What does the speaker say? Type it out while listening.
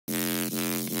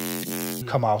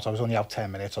come out, I was only out 10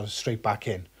 minutes, I was straight back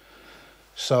in.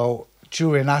 So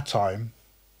during that time,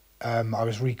 I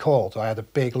was recalled. I had a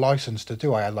big license to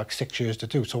do. I had like 6 years to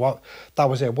do. So that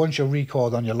was it. Once you're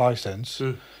recalled on your license,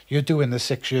 you're doing the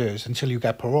 6 years until you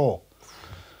get parole.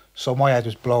 So my head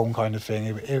was blown, kind of thing.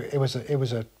 It was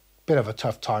a bit of a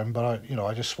tough time, but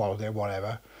I just swallowed it,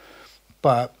 whatever.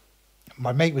 But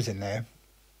my mate was in there,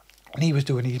 and he was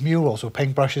doing these murals with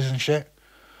paintbrushes and shit.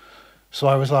 So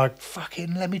I was like,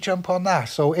 fucking, let me jump on that.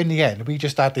 So in the end, we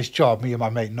just had this job, me and my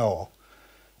mate Noel,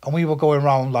 and we were going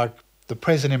around like the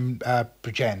prison in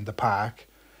Bridgend, the park,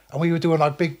 and we were doing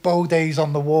like big bow days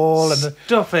on the wall. And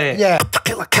Stop it. Yeah.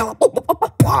 Killa Kela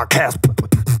podcast.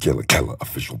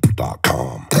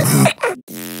 KillaKelaOfficial.com.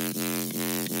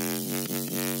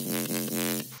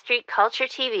 Street Culture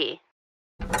TV.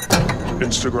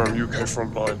 Instagram UK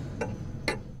Frontline.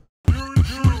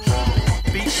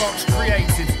 Beatbox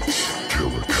created.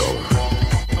 Killa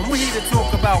Kela. And we're here to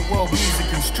talk about world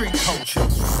music and street culture.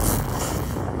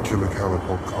 Killa Kela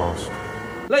podcast.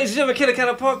 Ladies and gentlemen, Killa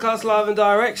Kela podcast, live and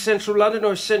direct, central London,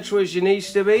 or as central as you need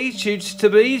to be. Choose to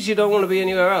be, you don't want to be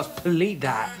anywhere else. Believe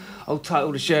that. Old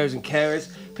title to sharers and carers,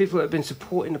 people that have been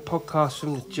supporting the podcast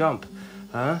from the jump.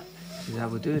 This is how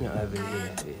we're doing it over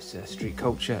here. It's street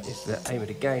culture, it's the aim of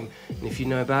the game. And if you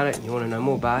know about it and you want to know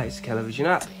more about it, it's a Television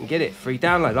app. You can get it, free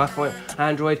download, iPhone,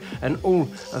 Android, and all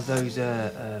of those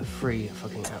free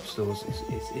fucking app stores.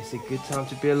 It's a good time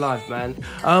to be alive, man.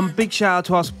 Big shout out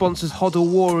to our sponsors, Hodl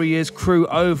Warriors crew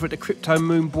over at the Crypto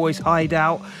Moon Boys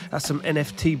Hideout. That's some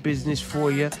NFT business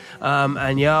for you.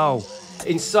 And yo,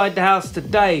 inside the house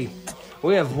today,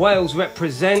 we have Wales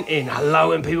representing.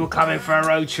 Hello, and people coming for a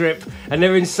road trip and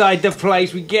they're inside the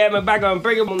place. We get them a bag and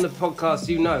bring them on the podcast,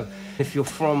 you know. If you're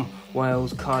from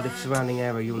Wales, Cardiff, surrounding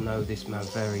area, you'll know this man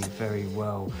very, very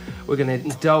well. We're going to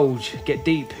indulge, get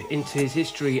deep into his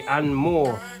history and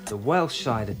more. The Welsh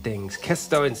side of things.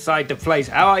 CESTO inside the place.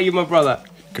 How are you, my brother?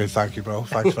 Good, thank you, bro.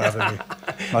 Thanks for having me.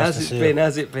 Nice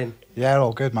How's it been? Yeah,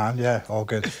 all good, man. Yeah, all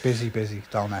good. Busy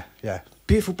down there. Yeah.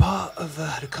 Beautiful part of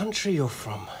the country you're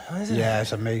from, isn't it? Yeah,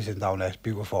 it's amazing down there. It's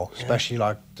beautiful, especially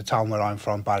like the town where I'm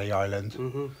from, Barry Island.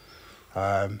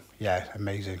 Yeah,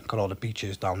 amazing. Got all the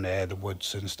beaches down there, the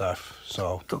woods and stuff.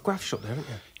 So Got a graph shop there, haven't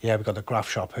you? yeah, we got the graph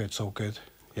shop. Heard so good.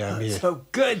 Yeah, So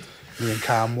good. me and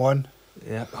Cam won.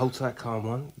 Yeah, hold tight, calm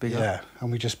one. Big up. Yeah,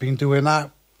 and we just been doing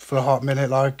that for a hot minute,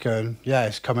 like, and yeah,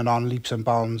 it's coming on leaps and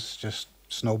bounds, just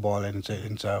snowballing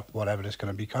into whatever it's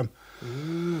going to become.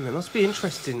 It must be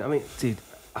interesting. I mean, dude,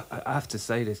 I have to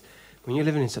say this. When you're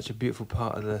living in such a beautiful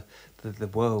part of the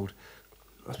world,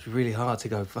 it must be really hard to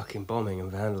go fucking bombing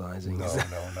and vandalising.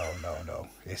 No.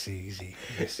 It's easy.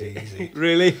 It's easy.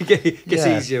 Really? It gets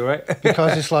easier, right?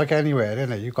 Because it's like anywhere,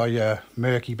 isn't it? You've got your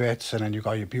murky bits and then you've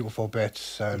got your beautiful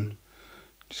bits, and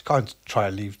just can't try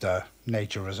to leave the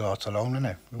nature resorts alone,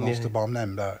 innit? Who wants to bomb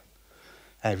them, but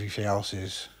everything else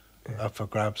is up for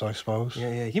grabs, I suppose.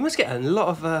 Yeah. You must get a lot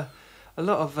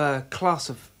of class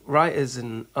of writers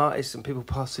and artists and people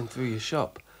passing through your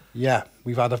shop. Yeah,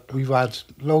 we've had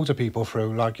loads of people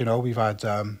through. Like, you know, we've had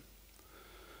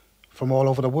from all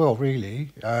over the world, really.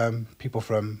 People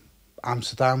from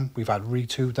Amsterdam. We've had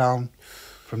Re2 down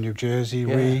from New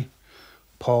Jersey.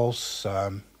 Pulse.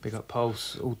 Big up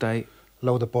Pulse all day.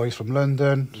 Load of boys from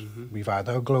London. We've had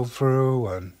Uglo through,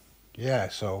 and yeah,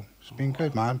 so it's been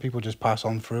good, man. People just pass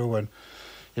on through, and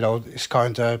you know, it's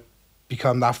kind of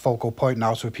become that focal point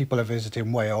now. So if people are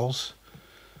visiting Wales,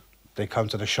 they come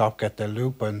to the shop, get their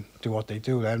loop, and do what they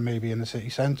do then, maybe in the city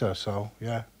centre. So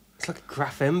yeah. It's like a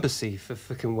graph embassy for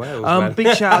fucking Wales, man.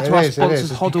 Big shout out to our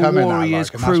sponsors, Hodl Warriors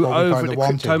crew over at the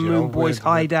Crypto Moon Boys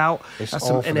Hideout. That's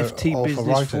some NFT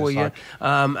business for you.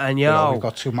 And yo, we've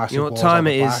got two massive you know what walls time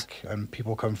on it the is? back, and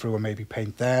people come through and maybe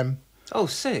paint them. Oh,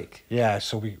 sick. Yeah,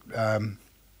 so we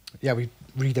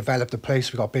redeveloped the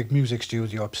place. We got a big music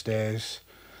studio upstairs.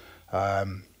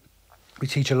 We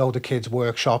teach a load of kids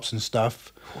workshops and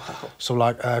stuff. Wow. So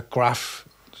like graph,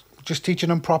 just teaching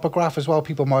them proper graph as well.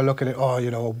 People might look at it, oh, you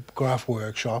know, graph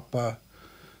workshop, but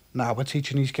nah, we're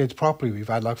teaching these kids properly. We've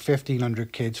had like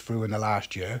 1,500 kids through in the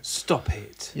last year. Stop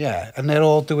it. Yeah, and they're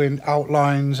all doing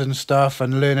outlines and stuff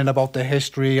and learning about the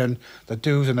history and the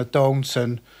do's and the don'ts,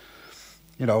 and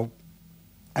you know,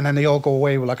 and then they all go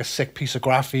away with like a sick piece of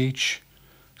graph each.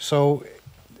 So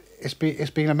it's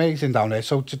been amazing down there.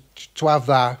 So to have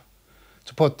that,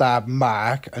 to put that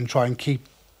mark and try and keep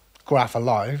graph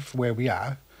alive where we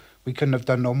are, we couldn't have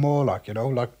done no more. Like, you know,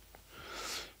 like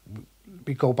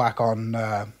we go back on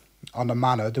the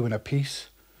manor doing a piece,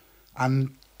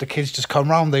 and the kids just come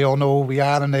round. They all know who we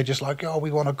are, and they're just like, oh,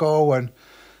 we want to go, and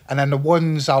then the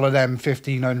ones out of them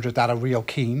 1,500 that are real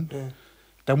keen,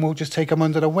 then we'll just take them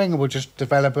under the wing and we'll just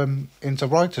develop them into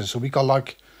writers. So we got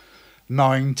like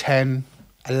 9, 10,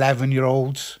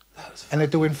 11-year-olds, and they're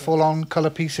doing full-on colour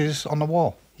pieces on the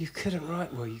wall. You couldn't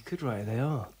write, well, you could write, they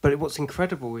are. But what's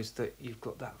incredible is that you've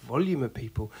got that volume of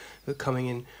people that are coming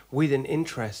in with an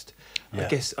interest. Yeah.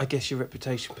 I guess your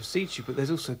reputation precedes you, but there's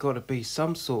also got to be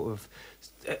some sort of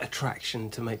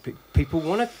attraction to make people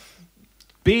want to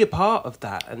be a part of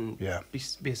that and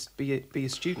be a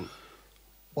student.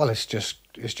 Well, it's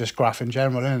just graph in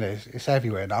general, isn't it? It's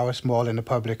everywhere now. It's more in the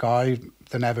public eye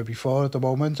than ever before at the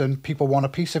moment, and people want a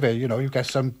piece of it. You know, you get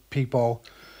some people,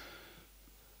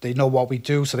 they know what we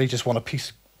do, so they just want a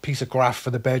piece of graph for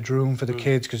the bedroom for the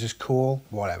kids because it's cool,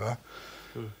 whatever.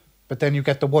 But then you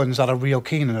get the ones that are real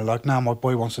keen and they're like, "Now my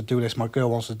boy wants to do this, my girl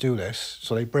wants to do this,"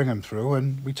 so they bring them through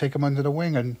and we take them under the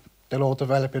wing, and they're all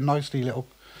developing nicely, little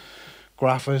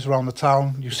graphers around the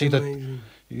town. You see that,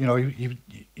 you know,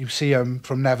 you see them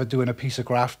from never doing a piece of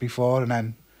graph before, and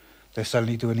then they're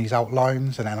suddenly doing these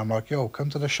outlines, and then I'm like, "Yo, come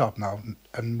to the shop now,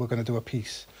 and we're going to do a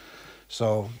piece."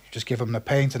 So you just give them the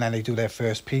paint, and then they do their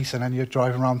first piece, and then you're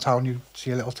driving around town, you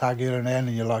see a little tag here and there,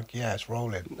 and you're like, "Yeah, it's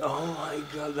rolling." Oh my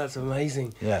God, that's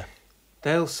amazing. Yeah.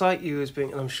 They'll cite you as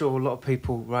being, and I'm sure a lot of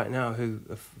people right now who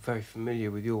are very familiar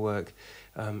with your work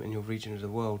in your region of the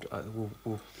world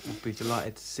will be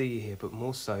delighted to see you here, but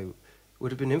more so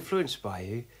would have been influenced by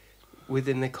you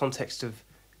within the context of,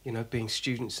 you know, being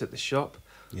students at the shop,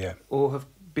 or have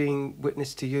been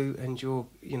witness to you and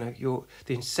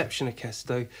the inception of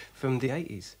CESTO from the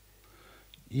 80s.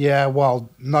 Yeah, well,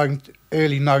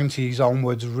 early 90s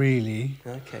onwards, really.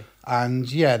 Okay.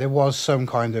 And yeah, there was some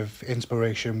kind of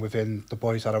inspiration within the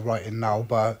boys that are writing now,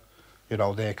 but, you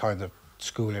know, they're kind of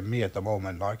schooling me at the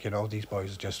moment. Like, you know, these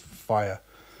boys are just fire.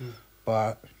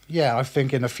 But yeah, I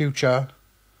think in the future,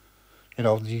 you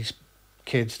know, these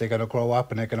kids, they're going to grow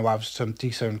up and they're going to have some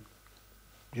decent,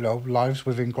 you know, lives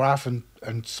within graph and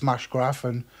smash graph,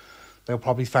 and they'll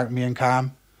probably thank me and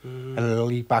Cam. And it'll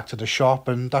lead back to the shop,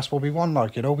 and that's what we want.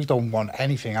 Like, you know, we don't want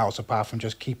anything else apart from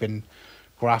just keeping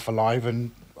graph alive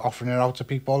and offering it out to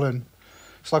people. And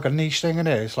it's like a niche thing, isn't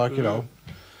it? It's like, you know,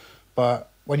 but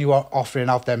when you are offering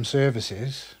out them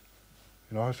services,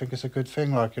 you know, I think it's a good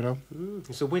thing. Like, you know,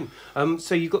 it's a win.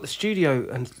 So you've got the studio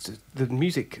and the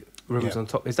music rooms on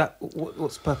top. Is that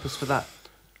what's the purpose for that?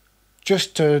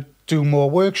 Just to do more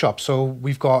workshops. So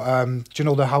we've got, do you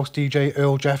know the house DJ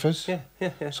Earl Jeffers?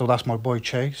 Yeah. So that's my boy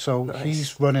Che. So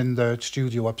he's running the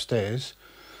studio upstairs.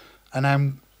 And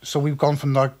then, so we've gone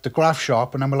from like the graph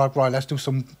shop, and then we're like, right, let's do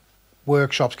some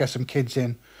workshops, get some kids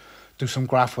in, do some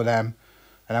graph with them.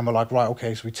 And then we're like, right,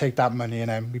 okay, so we take that money, and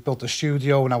then we built a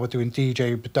studio, and now we're doing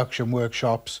DJ production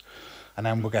workshops. And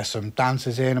then we'll get some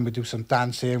dancers in, and we do some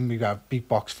dancing. We've got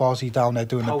Beatbox Fozzie down there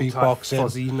doing the beatboxing.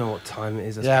 Fozzie, you know what time it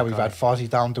is. Yeah, we've had Fozzie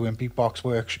down doing beatbox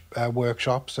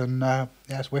workshops, and yeah,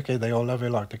 it's wicked. They all love it,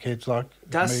 like the kids, like.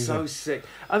 That's amazing. so sick.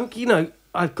 You know,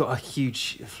 I've got a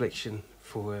huge affliction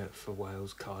for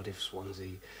Wales, Cardiff,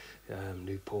 Swansea,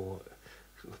 Newport,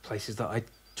 places that I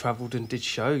travelled and did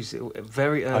shows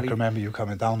very early. I can remember you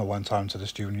coming down the one time to the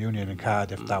Student Union in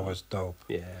Cardiff. That was dope.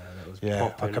 Yeah, that was popping.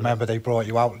 I can remember they brought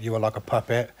you out. You were like a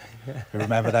puppet. You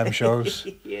remember them shows?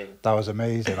 Yeah. That was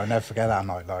amazing. I never forget that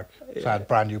night. Like, so I had a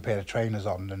brand new pair of trainers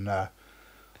on, and I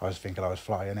was thinking I was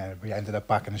flying in. We ended up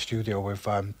back in the studio with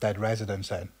Dead Residents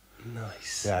then.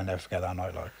 Nice. Yeah, I never forget that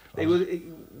night. Like,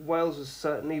 Wales was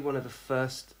certainly one of the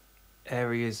first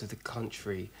areas of the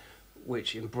country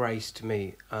which embraced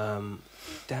me.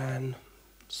 Dan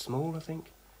Small, I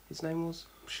think his name was.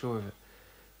 I'm sure of it.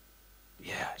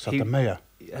 Yeah. Is that the mayor?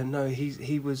 No,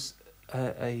 he was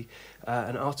an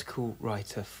article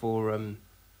writer for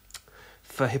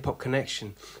Hip Hop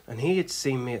Connection, and he had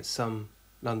seen me at some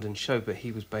London show, but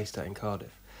he was based out in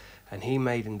Cardiff, and he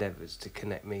made endeavours to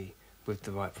connect me with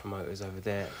the right promoters over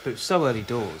there. But it was so early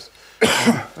doors,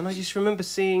 and I just remember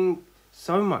seeing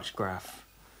so much graph.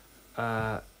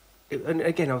 And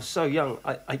again, I was so young.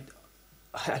 I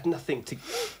had nothing to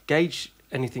gauge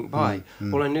anything by.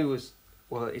 All I knew was,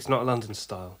 well, it's not a London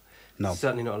style. No. It's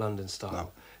certainly not a London style.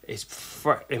 No. It's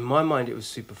in my mind, it was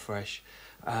super fresh.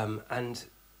 And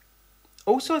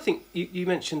also, I think you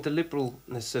mentioned the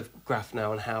liberalness of graph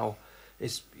now and how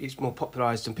it's more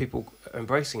popularised and people are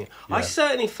embracing it. Yeah. I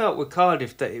certainly felt with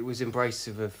Cardiff that it was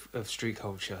embracive of street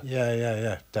culture.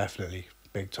 Yeah, definitely.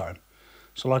 Big time.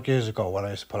 So like years ago when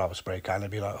I used to pull out a spray can,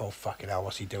 they'd be like, oh, fucking hell,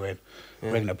 what's he doing?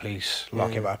 Yeah. Ring the police,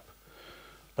 lock him up.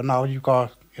 But now you've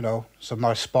got, you know, some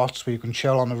nice spots where you can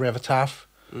chill on the River Taff,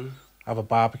 have a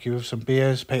barbecue with some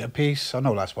beers, paint a piece. I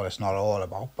know that's what it's not all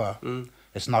about, but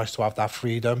it's nice to have that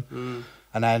freedom.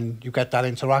 And then you get that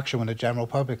interaction with the general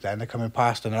public. Then they're coming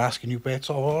past and they're asking you bits.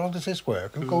 Oh, well, how does this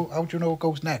work? How do you know what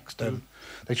goes next? And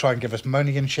they try and give us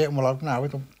money and shit. And we're like, no,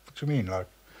 what do you mean? Like,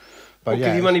 but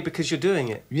give you money because you're doing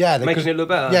it. Yeah, making it look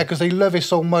better. Yeah, because they love it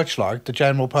so much. Like the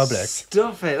general public.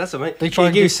 Stop it. That's amazing. They try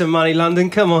and give you some money, London.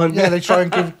 Come on. Yeah, they try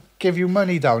and give you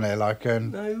money down there. Like,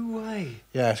 and no way.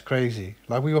 yeah, it's crazy.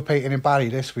 Like we were painting in Barry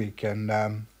this week,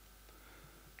 and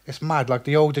it's mad. Like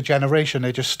the older generation,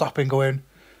 they just stop and go in.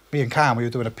 Me and Cam, we were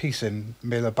doing a piece in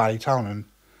middle of Barry Town, and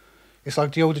it's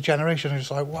like the older generation are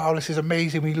just like, wow, this is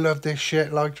amazing, we love this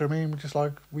shit, like, do you know what I mean? We're just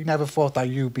like, we never thought that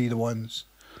you'd be the ones,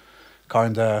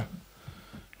 kind of,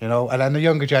 you know, and then the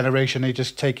younger generation, they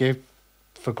just take it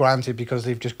for granted because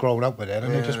they've just grown up with it,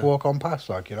 and they just walk on past,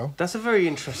 like, you know? That's a very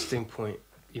interesting point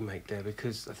you make there,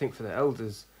 because I think for the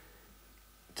elders,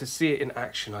 to see it in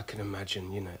action, I can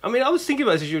imagine, you know. I mean, I was thinking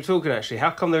about this as you were talking, actually.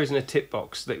 How come there isn't a tip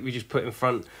box that we just put in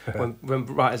front when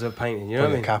writers are painting, you know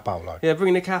what I mean? Bring the cap out, like. Yeah,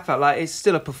 bringing the cap out. Like, it's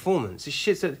still a performance. It's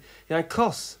shit that, you know, it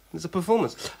costs. It's a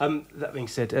performance. That being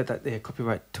said,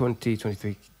 copyright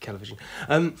 2023 television.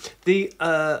 The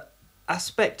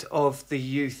aspect of the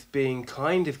youth being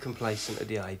kind of complacent at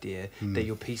the idea that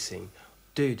you're piecing.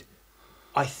 Dude,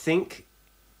 I think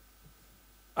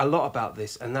a lot about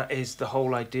this, and that is the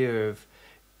whole idea of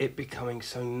it becoming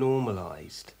so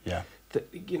normalised. Yeah. That,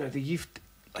 you know, the youth,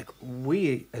 like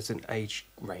we as an age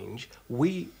range,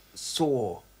 we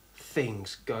saw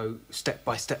things go step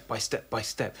by step by step by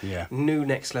step. Yeah. New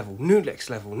next level, new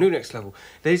next level, new next level.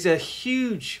 There's a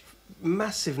huge,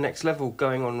 massive next level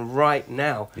going on right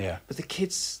now. Yeah. But the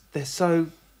kids, they're so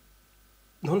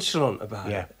nonchalant about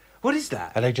it. What is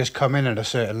that? And they just come in at a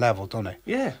certain level, don't they?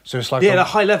 Yeah. So it's like... Yeah, the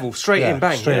high level, straight in,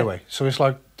 bang. Straight away. So it's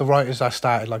like the writers that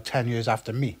started like 10 years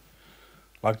after me.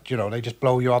 Like, you know, they just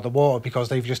blow you out of the water because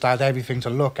they've just had everything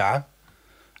to look at.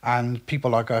 And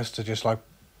people like us to just like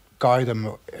guide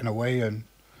them in a way and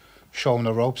show them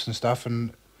the ropes and stuff.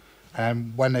 And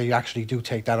when they actually do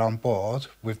take that on board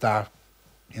with that,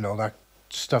 you know, that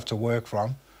stuff to work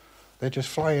from, they're just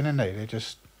flying in there. They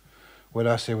just... With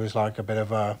us, it was like a bit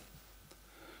of a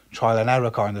trial and error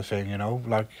kind of thing, you know,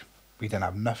 like we didn't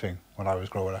have nothing when I was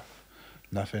growing up,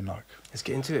 nothing. Like, let's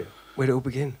get into it. Where did it all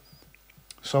begin?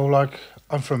 So like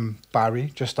I'm from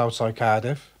Barry, just outside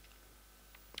Cardiff,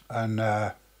 and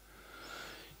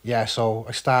yeah, so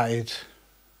I started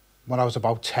when I was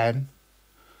about 10.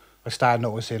 I started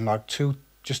noticing like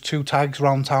just two tags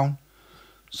around town,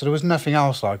 so there was nothing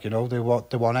else, like, you know, they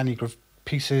want any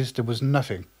pieces, there was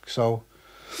nothing. So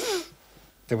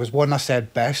there was one that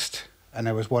said best, and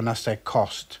there was one that said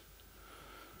cost.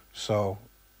 So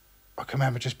I can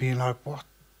remember just being like, what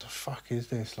the fuck is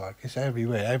this? Like, it's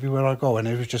everywhere I go, and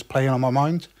it was just playing on my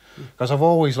mind. Because I've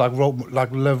always like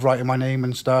loved writing my name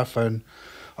and stuff, and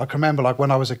I can remember like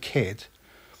when I was a kid,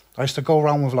 I used to go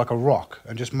around with like a rock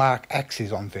and just mark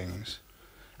X's on things,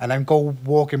 and then go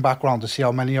walking back around to see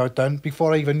how many I'd done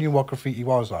before I even knew what graffiti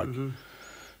was like.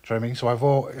 Do you know what I mean?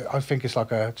 So I think it's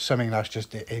like something that's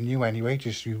just in you anyway.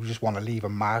 You just want to leave a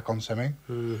mark on something.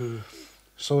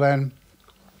 So then,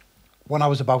 when I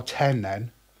was about 10,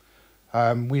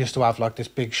 then we used to have like this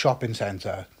big shopping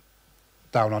centre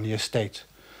down on the estate.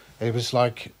 It was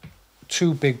like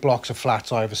 2 big blocks of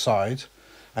flats either side,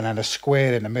 and then a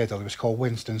square in the middle. It was called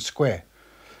Winston Square.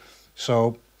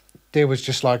 So there was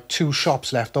just like 2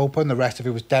 shops left open. The rest of it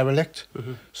was derelict.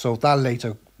 So that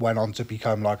later went on to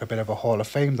become like a bit of a hall of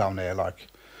fame down there, like.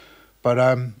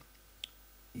 But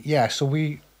yeah, so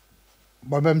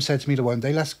my mum said to me the one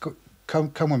day, let's go,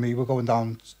 come with me, we're going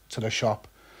down to the shop.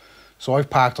 So I've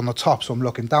parked on the top, so I'm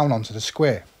looking down onto the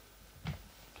square.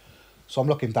 So I'm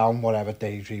looking down, whatever,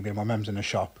 daydreaming, my mum's in the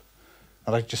shop,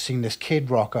 and I've just seen this kid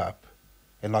rock up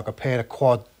in like a pair of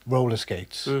quad roller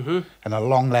skates and a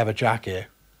long leather jacket.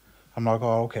 I'm like,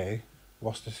 oh, okay,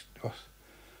 what's this?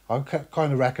 I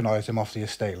kind of recognise him off the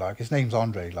estate, like, his name's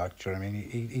Andre, like, do you know what I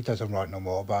mean? He doesn't write no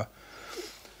more, but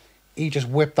he just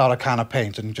whipped out a can of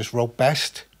paint and just wrote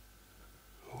best,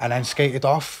 and then skated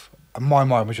off, and my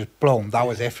mind was just blown. That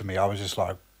was it for me. I was just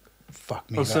like, fuck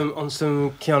me. On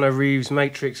some Keanu Reeves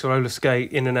Matrix roller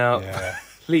skate, in and out,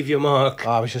 leave your mark.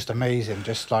 Oh, it was just amazing,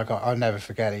 just like, I'll never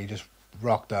forget it. He just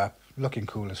rocked up, looking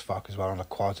cool as fuck as well, on the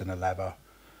quads and the leather,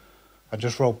 and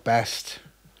just wrote best.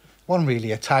 Wasn't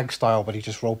really a tag style, but he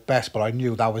just wrote best, but I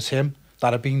knew that was him,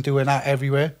 that had been doing that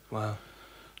everywhere. Wow.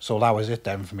 So that was it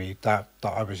then for me, that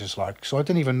I was just like, so I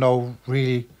didn't even know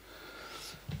really.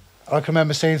 I can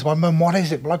remember saying to my mum, what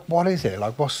is it? Like, what is it?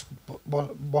 Like, what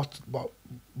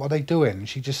are they doing? And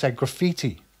she just said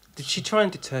graffiti. Did she try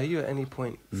and deter you at any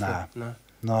point? Nah. No.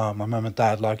 No, my mum and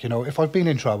dad, like, you know, if I've been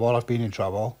in trouble, I've been in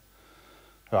trouble.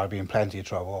 I've been in plenty of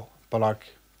trouble. But like,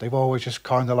 they've always just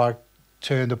kind of like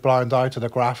turned a blind eye to the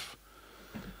graph.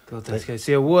 God, that's good.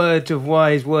 See, a word of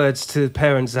wise words to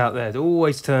parents out there.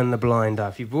 Always turn the blind eye.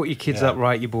 If you brought your kids up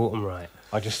right, you brought them right.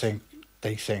 I just think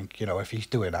they think, you know, if he's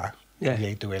doing that, Yeah. he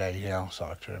ain't doing anything else.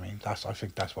 Like, do you know what I mean? I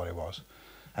think that's what it was.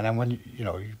 And then when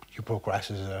you progress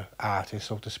as an artist,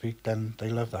 so to speak, then they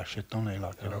love that shit, don't they?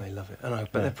 Like, you know, They love it. I know,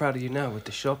 but they're proud of you now with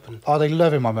the shop and. Oh, they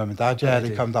love it, my mum and dad. Yeah, They they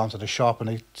do. come down to the shop and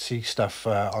they see stuff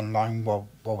online, what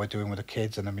we're doing with the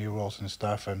kids and the murals and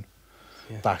stuff, and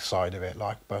that side of it.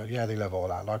 Like, but yeah, they love all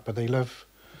that. Like, but they love,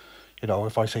 you know,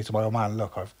 if I say to my old man,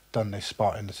 look, I've done this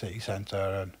spot in the city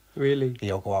centre, and Really?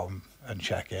 he'll go out and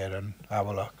check it and have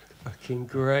a look. Fucking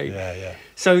great. Yeah, yeah.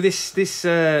 So this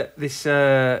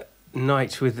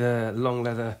night with a long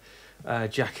leather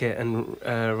jacket and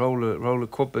roller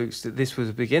quad boots, that this was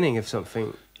the beginning of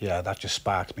something. Yeah, that just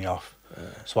sparked me off.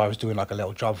 So I was doing like a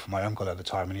little job for my uncle at the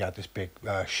time, and he had this big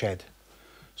shed.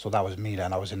 So that was me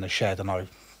then. I was in the shed and I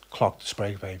clocked the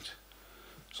spray paint.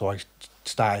 So I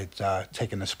started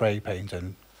taking the spray paint,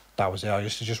 and that was it. I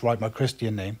used to just write my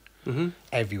Christian name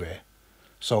everywhere.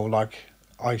 So like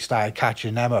I started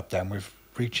catching them up then with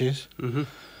breeches.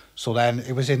 So then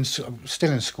it was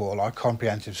still in school, like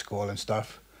comprehensive school and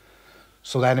stuff.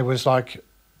 So then it was like,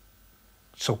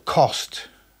 so Cost,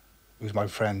 who's my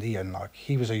friend Ian, like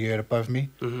he was a year above me.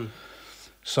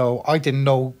 So I didn't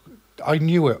know, I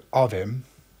knew it of him,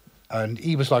 and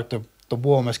he was like the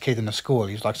warmest kid in the school.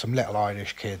 He was like some little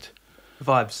Irish kid.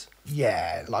 Vibes.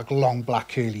 Yeah, like long black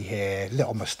curly hair,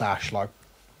 little moustache, like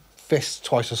fists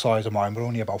twice the size of mine, but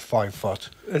only about 5 foot.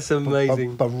 That's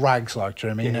amazing. But rags, like, do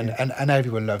you know what I mean? Yeah. And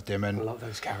everyone loved him. And I love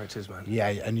those characters, man. yeah,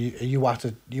 and you had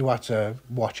to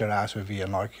watch your ass with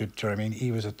Ian, like, do you know what I mean?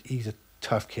 He's a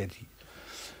tough kid.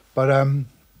 But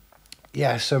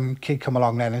yeah, some kid come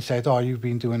along then and said, "Oh, you've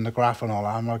been doing the graph and all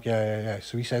that." I'm like, yeah.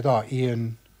 So he said, "Oh,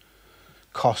 Ian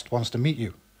Cost wants to meet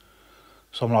you."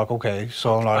 So I'm like, okay.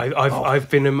 So I'm like, I've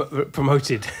been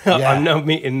promoted. Yeah. I'm now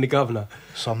meeting the governor.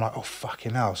 So I'm like, oh,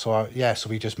 fucking hell. So so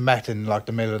we just met in like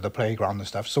the middle of the playground and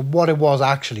stuff. So what it was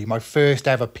actually, my first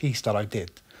ever piece that I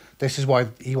did, this is why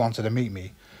he wanted to meet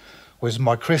me, was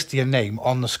my Christian name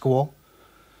on the school.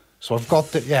 So I've got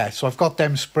so I've got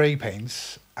them spray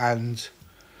paints, and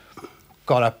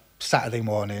got up Saturday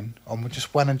morning and we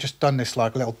just went and just done this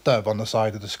like little dove on the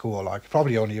side of the school, like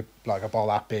probably only like about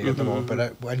that big at the moment,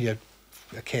 but when you're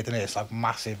a kid in it, it's like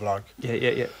massive, like.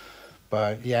 Yeah.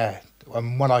 But yeah,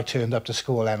 and when I turned up to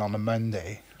school then on the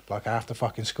Monday, like after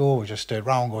fucking school, we just stood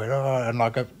round going, oh, and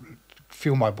like a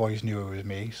few of my boys knew it was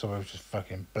me, so I was just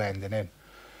fucking blending in.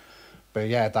 But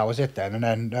yeah, that was it then.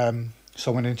 And then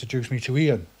someone introduced me to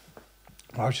Ian.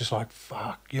 And I was just like,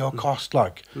 fuck, you're Cost,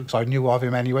 like. So I knew of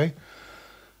him anyway.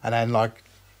 And then like,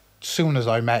 soon as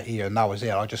I met Ian, that was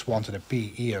it. I just wanted to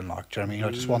be Ian, like, do you know what I mean?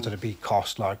 I just wanted to be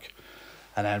Cost, like.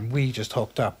 And then we just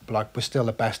hooked up, like, we're still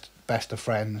the best of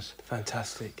friends.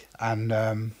 Fantastic.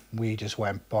 And we just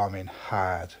went bombing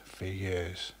hard for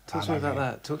years. Talk to me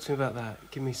about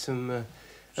that. Give me some...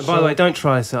 and by the way, don't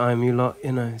try us at home, you lot.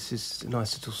 You know, this is a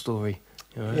nice little story.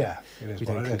 You know? Yeah, it is. We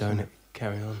don't condone it.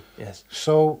 Carry on, yes.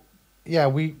 So, yeah,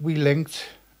 we linked.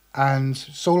 And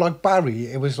so, like, Barry,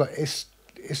 it was like,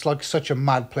 it's like such a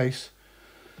mad place.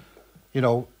 You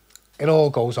know, it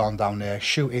all goes on down there,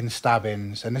 shooting,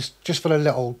 stabbings, and it's just for a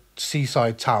little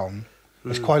seaside town.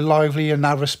 It's quite lively in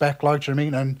that respect, like, do you know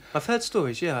what I mean? And I've heard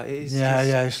stories, yeah. It's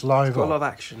it's lively. It's got a lot of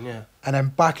action, yeah. And then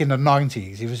back in the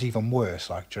 90s, it was even worse,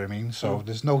 like, do you know what I mean? So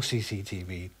there's no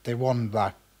CCTV. They weren't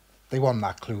that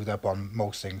clued up on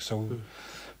most things. So,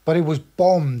 but it was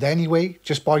bombed anyway,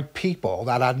 just by people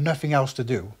that had nothing else to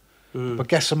do. But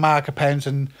get some marker pens,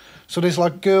 and so there's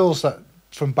like girls that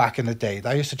from back in the day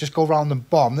that used to just go around and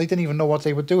bomb. They didn't even know what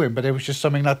they were doing, but it was just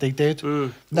something that they did.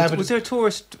 Was there a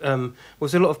tourist?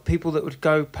 Was there a lot of people that would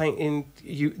go painting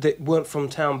that weren't from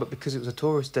town, but because it was a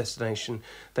tourist destination,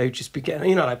 they would just be getting,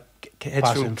 you know, like heads Passing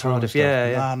from through and Cardiff. stuff.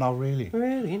 Yeah. Nah, not really.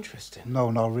 Really interesting. No,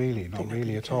 not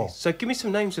really at all. So give me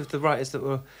some names of the writers that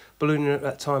were ballooning at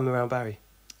that time around Barry.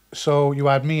 So you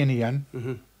had me and Ian,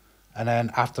 and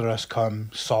then after us come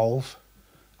Solve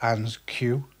and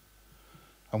Q.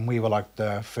 And we were like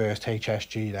the first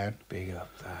HSG then. Big up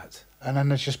that. And then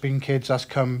there's just been kids that's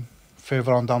come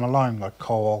further on down the line, like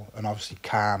Cole and obviously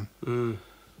Cam and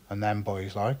them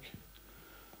boys, like.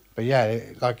 But yeah,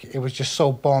 it was just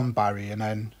so bomb, Barry. And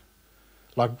then,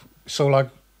 like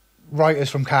writers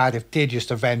from Cardiff did just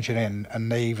to venture in,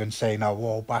 and they even say now,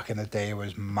 well, back in the day it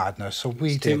was madness. So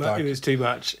we did like... It was too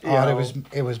much.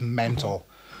 It was mental.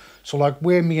 So like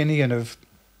where me and Ian have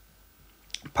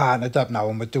partnered up now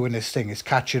and we're doing this thing is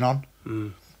catching on.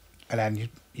 And then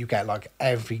you get like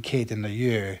every kid in the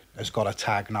year has got a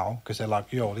tag now because they're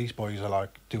like, yo, these boys are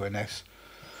like doing this.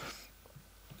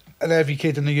 And every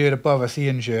kid in the year above us,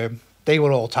 Ian's year, they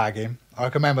were all tagging. I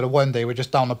can remember the one day we're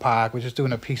just down the park, we're just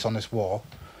doing a piece on this wall.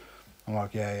 I'm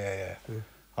like, yeah. And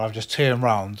I've just turned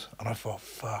round and I thought,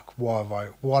 fuck, what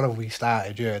have we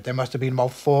started here? There must have been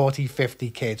about 40, 50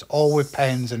 kids, all with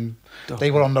pens, and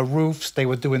they were on the roofs, they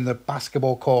were doing the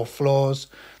basketball court floors,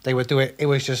 it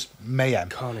was just mayhem.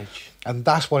 Carnage. And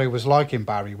that's what it was like in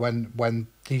Barry when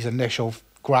these initial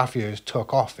graph years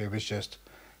took off. It was just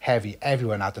heavy.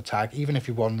 Everyone had the tag. Even if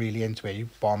you weren't really into it, you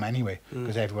bomb anyway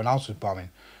because everyone else was bombing.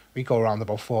 We go around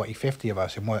about 40, 50 of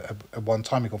us at one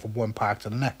time. We go from one park to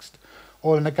the next,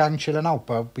 all in a gang chilling out,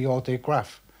 but we all did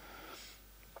graph.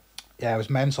 Yeah, it was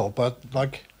mental. But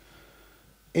like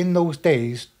in those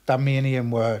days that me and Ian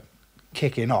were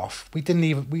kicking off, we didn't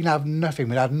have nothing.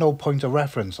 We had no point of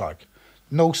reference, like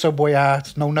no Subway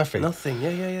art, no nothing. Nothing.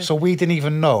 Yeah. So we didn't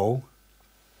even know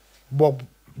what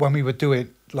when we were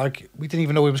doing. Like we didn't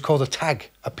even know it was called a tag,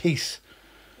 a piece.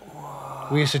 Wow.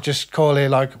 We used to just call it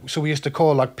like. So we used to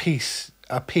call like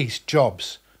a piece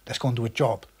jobs. Let's go and do a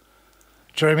job.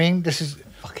 Do you know what I mean? This is.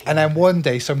 And then one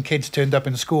day, some kids turned up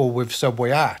in school with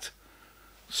Subway art.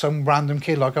 Some random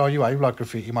kid like, oh, you like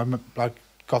graffiti? My like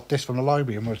got this from the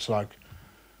library, and it's like,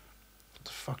 what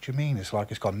the fuck do you mean? It's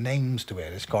like it's got names to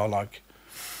it. It's got like.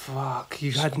 Fuck!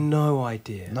 You had no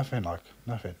idea. Nothing.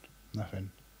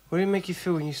 What did it make you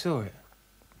feel when you saw it?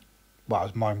 Well, it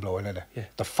was mind blowing, isn't it? Yeah.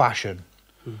 The fashion.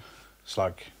 It's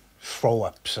like throw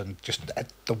ups and just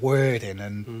the wording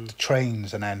and the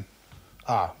trains, and then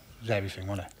it was everything,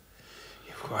 wasn't it?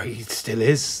 Well, it still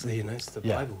is. You know, it's the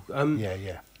Bible.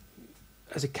 Yeah.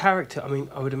 As a character, I mean,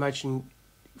 I would imagine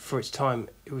for its time,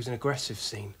 it was an aggressive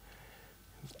scene.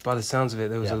 By the sounds of it,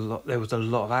 there was a lot. There was a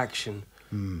lot of action.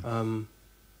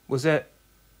 Was there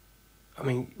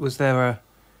a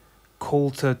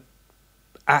call to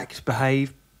act,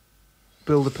 behave,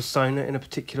 build a persona in a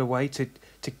particular way to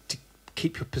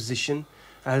keep your position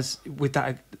as with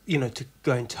that, you know, to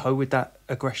go in tow with that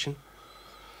aggression?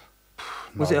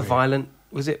 Was it a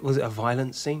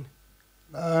violent scene?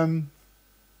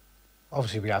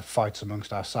 Obviously we had fights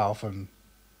amongst ourselves,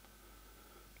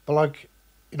 but like,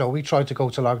 you know, we tried to go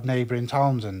to like neighbouring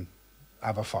towns and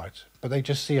have a fight, but they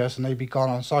just see us and they'd be gone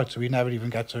on site, so we never even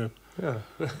get to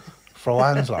throw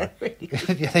hands. Like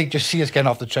they just see us getting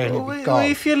off the train and be gone. Well,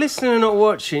 if you're listening and not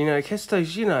watching, you know,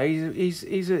 Kesto's, you know, he's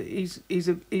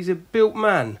a built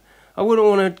man. I wouldn't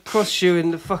want to cross you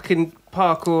in the fucking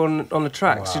park or on the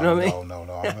tracks. Well, you know what I mean?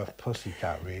 No, I'm a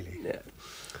pussycat, really. Yeah.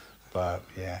 But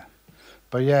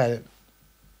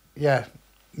yeah,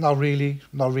 not really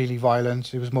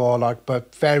violent. It was more like,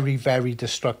 but very, very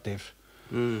destructive.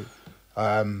 It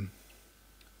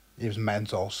was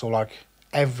mental. So like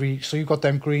so you got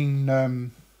them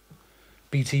green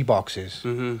BT boxes.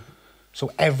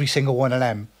 So every single one of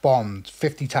them bombed,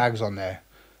 50 tags on there.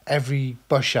 Every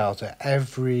bus shelter,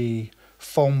 every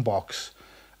phone box,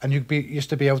 and used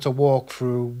to be able to walk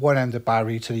through one end of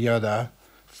Barry to the other,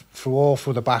 through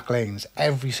the back lanes.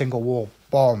 Every single wall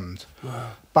bombed. Wow.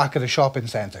 Back of the shopping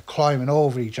centre, climbing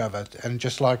over each other, and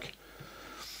just like,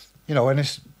 you know, and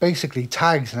it's basically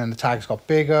tags, and then the tags got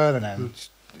bigger, and then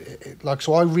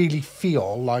so I really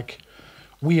feel like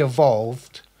we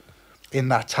evolved in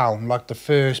that town, like the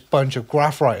first bunch of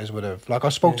graph writers would have. Like I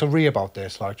spoke to Ree about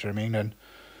this, like, do you know what I mean? And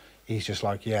he's just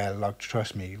like, yeah, like,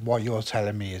 trust me, what you're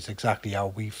telling me is exactly how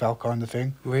we felt, kind of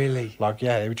thing. Really? Like,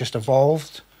 yeah, it just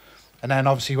evolved. And then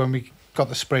obviously when we got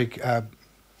the spray, the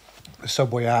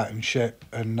Subway art and shit,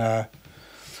 and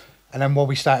then what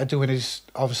we started doing is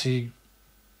obviously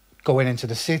going into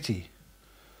the city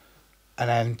and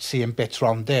then seeing bits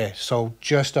around there. So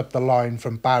just up the line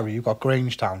from Barry, you got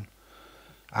Grangetown,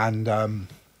 and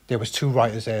there was two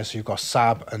writers there. So you got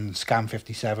Sab and Scam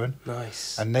 57.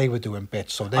 Nice. And they were doing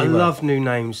bits. So I love new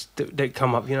names that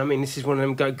come up. You know what I mean? This is one of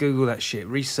them. Go Google that shit,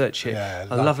 research it. Yeah,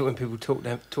 I love it when people talk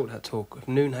that talk of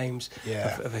new names,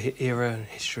 of an era and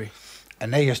history.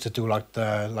 And they used to do like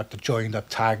the joined up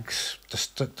tags. The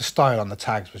style on the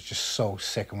tags was just so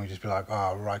sick, and we'd just be like,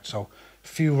 oh right. So a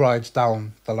few rides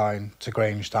down the line to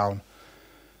Grangetown,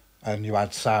 and you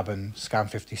had Sab and Scam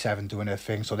 57 doing their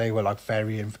thing. So they were like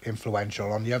very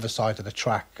influential. On the other side of the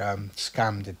track,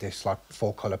 Scam did this like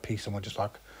full colour piece, and we're just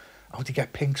like, oh, did he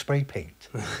get pink spray paint?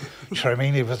 Do you know what I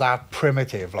mean? It was that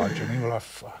primitive, like, do you know what I mean? We're like,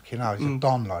 fuck, you know, he's a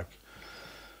don, like.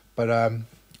 But and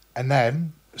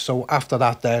then. So after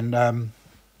that, then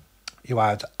you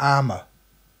had Armour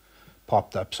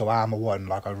popped up. So Armour 1,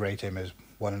 like, I rate him as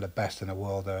one of the best in the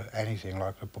world or anything,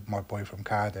 like my boy from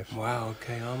Cardiff. Wow,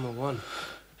 okay, Armour 1.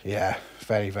 Yeah,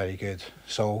 very, very good.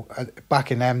 So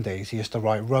back in them days, he used to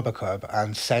write Rubber Club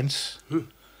and Sense.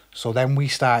 So then we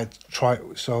started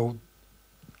so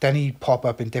then he'd pop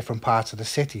up in different parts of the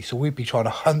city. So we'd be trying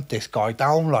to hunt this guy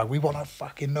down. Like, we want to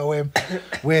fucking know him.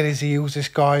 Where is he? Who's this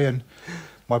guy? And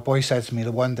my boy said to me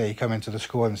the one day he came into the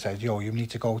school and said, yo, you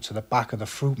need to go to the back of the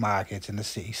fruit market in the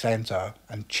city centre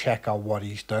and check out what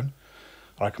he's done.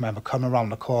 And I can remember coming around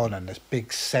the corner and this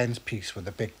big Sense piece with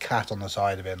a big cat on the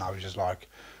side of it. And I was just like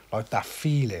that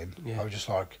feeling. Yeah. I was just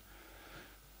like,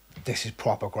 this is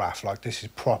proper graph. Like, this is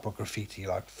proper graffiti.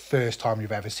 Like, first time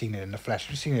you've ever seen it in the flesh.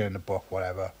 You've seen it in the book,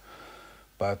 whatever.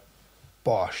 But,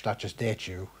 bosh, that just hit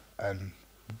you. And,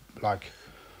 like...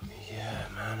 Yeah,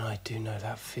 man, I do know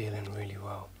that feeling really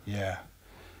well. Yeah.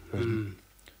 It was,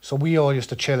 so we all used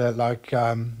to chill at, like,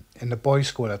 in the boys'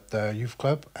 school at the youth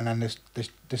club. And then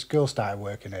this girl started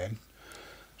working in.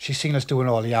 She's seen us doing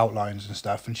all the outlines and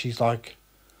stuff. And she's like...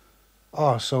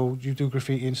 oh, so you do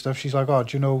graffiti and stuff? She's like, oh,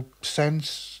 do you know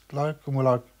Sense? Like, and we're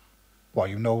like, what,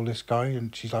 you know this guy?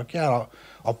 And she's like, yeah,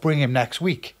 I'll bring him next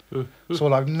week. So we're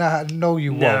like, nah, no,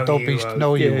 you won't. Don't be,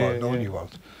 no, you won't. No, you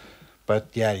won't. But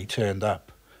yeah, he turned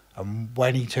up. And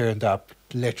when he turned up,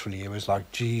 literally, it was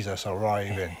like Jesus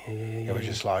arriving. It was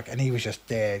just like, and he was just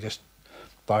there, just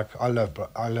like, I love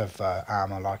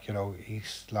Armour, like, you know,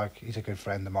 he's a good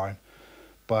friend of mine.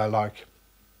 But like,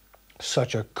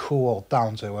 such a cool,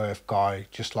 down-to-earth guy,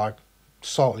 just like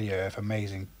salty earth,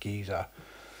 amazing geezer.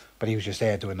 But he was just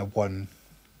there doing the one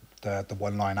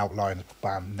line outline,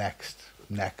 bam, next.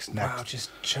 Wow, just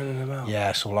churning them out.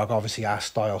 Yeah, so like obviously our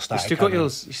style started. You still got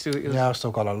yours? You still got yours? Yeah, I've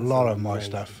still got a lot of my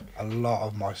stuff. A lot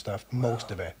of my stuff.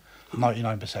 Most of it.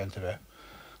 99% of it.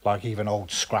 Like even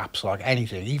old scraps, like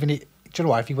anything. Even do you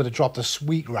know what? If he would have dropped a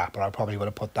sweet wrapper, I probably would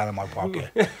have put that in my pocket.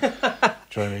 Do you know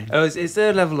what I mean? Oh, is there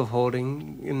a level of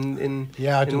hoarding in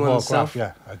yeah, I in do hoard oneself?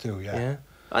 graph. Yeah, I do. Yeah.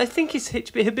 I think it's a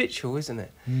bit habitual, isn't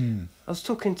it? Mm. I was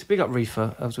talking to big up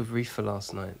Reefer. I was with Reefer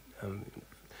last night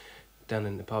down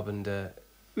in the pub, and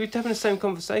we were having the same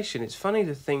conversation. It's funny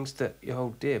the things that you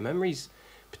hold dear. Memories,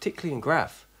 particularly in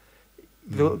graph,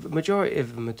 the majority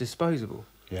of them are disposable.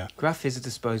 Yeah. Graph is a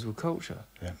disposable culture.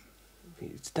 Yeah.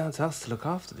 It's down to us to look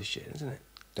after this shit, isn't it?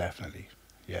 Definitely.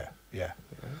 Yeah.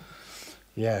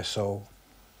 So,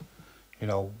 you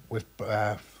know, with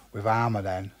Armour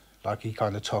then, like he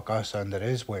kind of took us under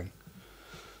his wing.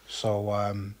 So,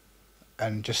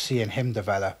 and just seeing him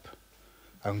develop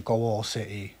and go all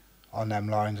city on them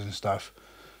lines and stuff.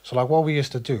 So like what we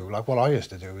used to do, like what I used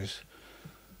to do is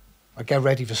I'd get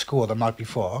ready for school the night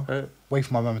before, wait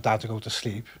for my mum and dad to go to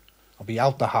sleep. I'll be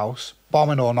out the house,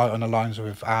 bombing all night on the lines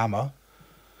with Armour,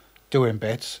 doing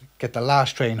bits, get the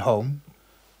last train home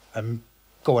and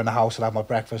go in the house and have my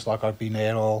breakfast like I'd been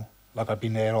there all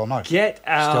night. Get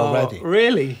out. Still ready.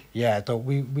 Really? Yeah,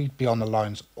 we'd be on the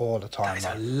lines all the time.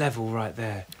 That's a level right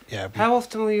there. Yeah. How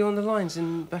often were you on the lines back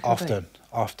in the day?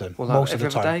 Often. Well, like most of the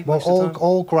every time. day, Well, most of the time?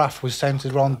 all graph was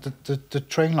centred around the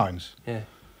train lines. Yeah.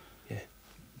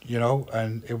 You know,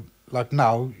 and it, like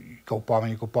now, you go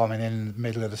bombing in the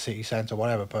middle of the city centre,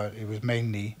 whatever, but it was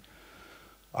mainly,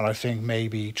 and I think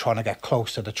maybe trying to get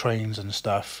close to the trains and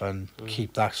stuff and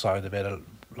keep that side of it,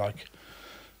 like,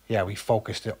 yeah, we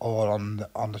focused it all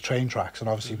on the train tracks, and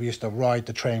obviously we used to ride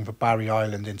the train from Barry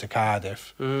Island into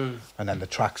Cardiff, and then the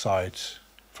tracksides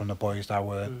from the boys that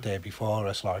were there before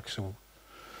us, like, so,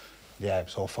 yeah, it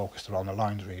was all focused around the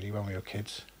lines, really, when we were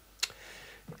kids.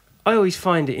 I always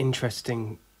find it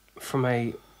interesting from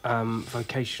a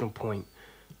vocational point.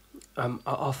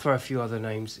 I'll throw a few other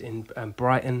names in.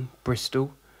 Brighton,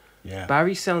 Bristol. Yeah.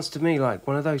 Barry sounds to me like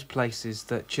one of those places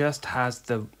that just has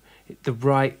the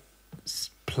right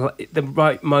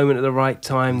moment at the right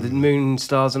time. The moon and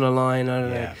stars on a line. I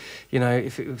don't know. You know,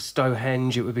 if it was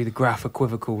Stonehenge, it would be the graph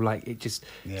equivocal. Like it just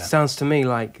sounds to me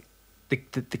like the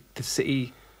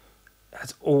city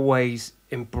has always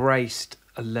embraced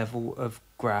a level of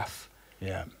graph.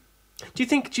 Yeah. Do you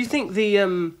think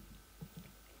the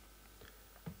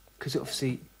because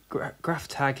obviously graph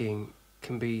tagging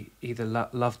can be either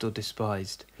loved or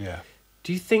despised. Yeah.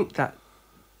 Do you think that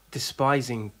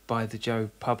despising by the Joe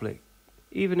public,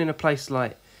 even in a place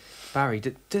like Barry,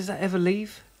 does that ever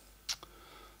leave?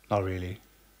 Not really.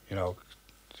 You know,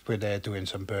 we're there doing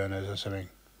some burners or something.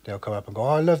 They'll come up and go, oh,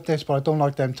 I love this, but I don't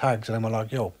like them tags. And then we're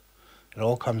like, yo, it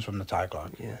all comes from the tag,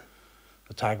 like. Yeah.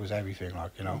 The tag was everything,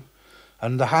 like, you know.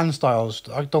 And the hand styles,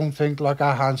 I don't think, like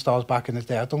our hand styles back in the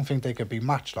day, I don't think they could be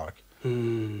matched, like.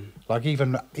 Like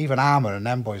even Armour and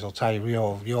them boys will tell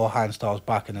you, your hand styles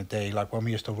back in the day, like when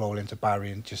we used to roll into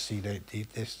Barry and just see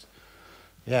this,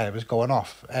 yeah, it was going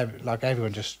off. Like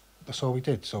everyone just that's all we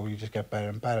did. So we just get better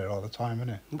and better all the time,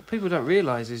 innit? What people don't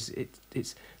realise is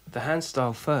it's the hand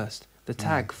style first, the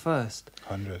tag first.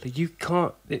 100. But you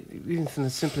can't, even from the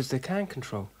simplest they can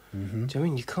control. Mm-hmm. Do you know what I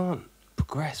mean? You can't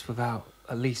progress without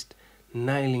at least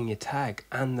nailing your tag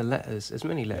and the letters, as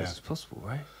many letters Yeah. as possible,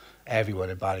 right? Everyone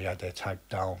in Barry had their tag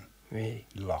down, Really.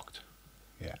 locked.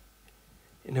 Yeah.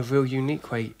 In a real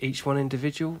unique way, each one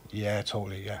individual. Yeah,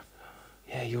 totally, yeah.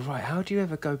 Yeah, you're right. How do you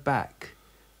ever go back?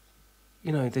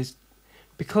 You know,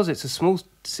 because it's a small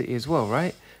city as well,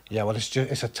 right? Yeah, well, it's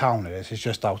a town, it is. It's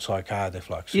just outside Cardiff,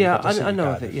 like. So Yeah, you've got the I city know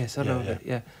of Cardiff. it. Yes, I know of yeah. it.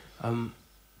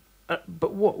 Yeah.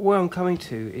 But where I'm coming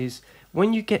to is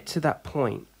when you get to that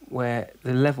point where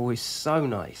the level is so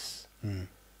nice. Mm.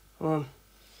 Well,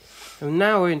 and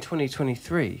now we're in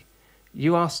 2023.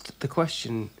 You asked the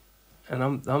question, and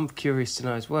I'm curious to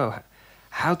know as well.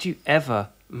 How do you ever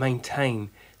maintain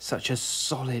such a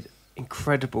solid,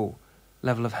 incredible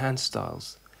level of hand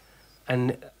styles,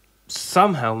 and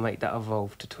somehow make that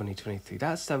evolve to 2023?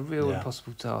 That's a real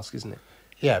impossible task, isn't it?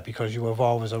 Yeah, because you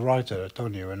evolve as a writer,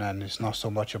 don't you? And then it's not so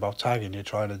much about tagging. You're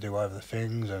trying to do other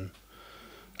things, and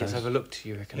Gets and overlooked,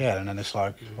 you reckon? yeah, and then it's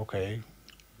like, okay,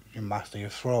 you master your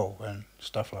throw and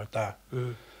stuff like that,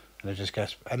 Mm. and it just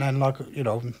gets. And then, like, you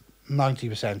know,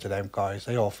 90% of them guys,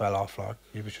 they all fell off. Like,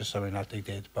 it was just something that they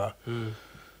did. But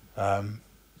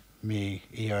me,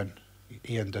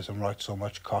 Ian doesn't write so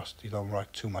much. He don't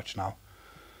write too much now.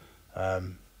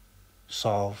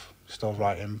 Solve still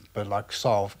writing, but like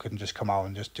Solve couldn't just come out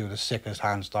and just do the sickest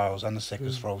hand styles and the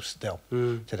sickest throws still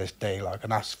to this day. Like,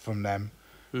 and that's from them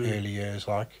early years.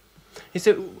 Like, Has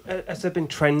there been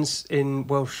trends in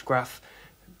Welsh Graph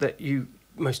that you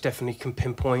most definitely can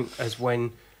pinpoint as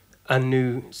when a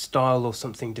new style or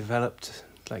something developed,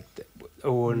 like,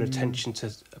 or an attention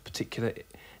to a particular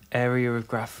area of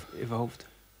graph evolved?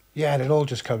 yeah, and it all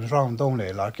just comes round, don't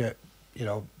it? Like, it, you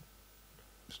know,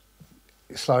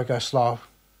 it's like a slow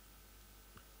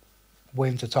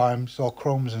winter time, it's all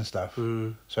chromes and stuff.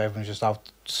 Mm. So everyone's just out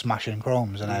smashing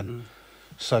chromes, and then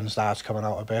sun starts coming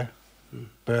out a bit.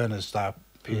 Burners start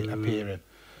appearing.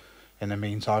 In the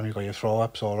meantime, you've got your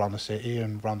throw-ups all around the city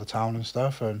and around the town and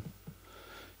stuff. And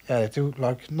yeah, they do,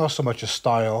 like, not so much a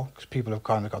style, because people have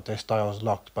kind of got their styles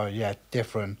locked, but yeah,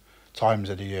 different times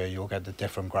of the year you'll get the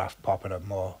different graph popping up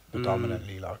more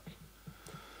predominantly. Like,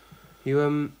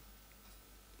 You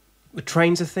were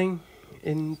trains a thing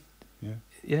in?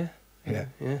 Yeah.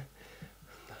 Yeah.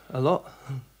 A lot.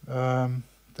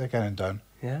 they're getting done.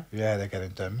 Yeah. Yeah, they're getting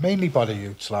done. Mainly by the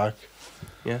youths, like.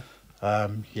 Yeah.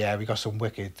 Yeah, we got some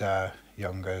wicked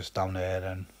youngers down there,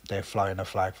 and they're flying a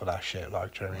flag for that shit.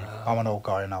 Like, do you know what I mean? I'm an old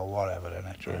guy now, whatever,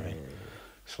 innit? Do you know what I mean?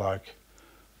 It's like,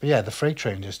 but yeah, the freight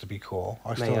train used to be cool.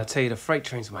 Mate, I tell you, the freight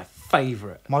trains are my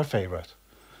favourite. My favourite.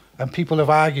 And people have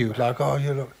argued, like, oh,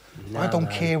 you look. I don't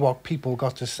care what people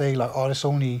got to say, like, oh, it's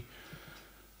only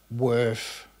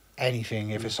worth anything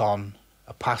if it's on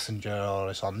a passenger, or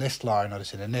it's on this line, or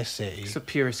it's in this city. It's the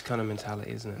purest kind of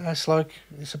mentality, isn't it? It's like,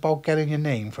 it's about getting your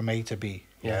name from A to B.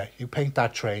 Yeah. Yeah. You paint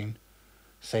that train,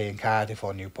 say in Cardiff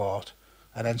or Newport,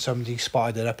 and then somebody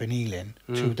spotted it up in Ealing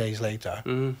 2 days later.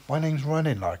 My name's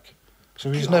running, like. So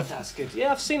he's God, never. that's good.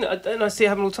 Yeah, I've seen it, and I see it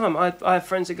happen all the time. I have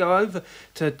friends that go over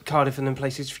to Cardiff and them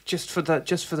places just for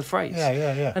the freights.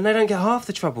 Yeah. And they don't get half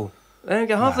the trouble. They don't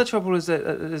get half the trouble as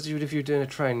you would if you were doing a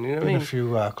train. You know what I Been mean? a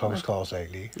few close calls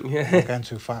lately. Yeah. I'm getting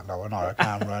too fat now, and I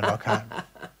can't run. I can't.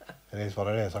 It is what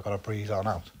it is. I've got to breeze on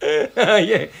out.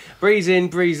 Yeah, breeze in,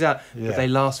 breeze out. Yeah. But they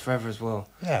last forever as well.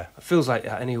 Yeah. It feels like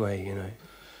that anyway, you know.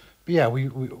 But yeah,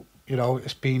 we you know,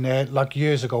 it's been like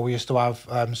years ago. We used to have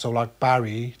so like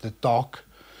Barry, the dock,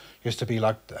 used to be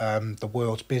like the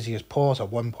world's busiest port at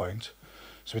one point.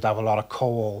 So we'd have a lot of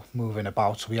coal moving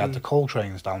about. So we had the coal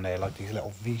trains down there, like these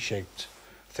little V-shaped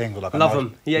things with like. Love a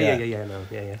them. nice,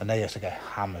 Yeah. And they used to get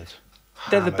hammered.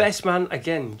 They're the Hammered. best, man.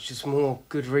 Again, just more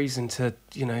good reason to,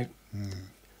 you know,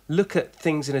 look at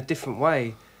things in a different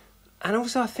way. And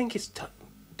also, I think it's,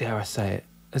 dare I say it,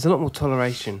 there's a lot more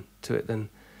toleration to it than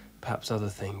perhaps other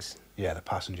things. Yeah, the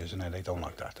passengers in there, they don't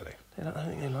like that, do they? I don't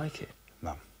think they like it.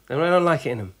 No. They don't like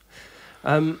it in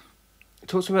them.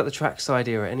 Talk to me about the trackside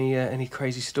era. Any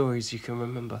crazy stories you can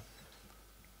remember?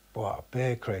 What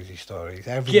big crazy stories.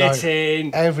 Every Get night,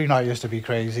 in! Every night used to be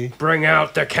crazy. Bring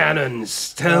out the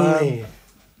cannons! Tell me!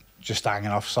 Just hanging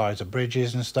off sides of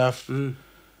bridges and stuff.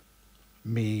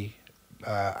 Me,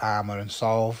 Armour and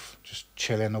Solve, just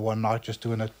chilling the one night, just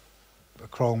doing a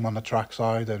chrome on the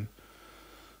trackside and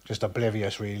just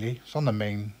oblivious, really. It's on the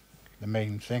main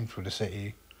thing through the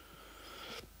city.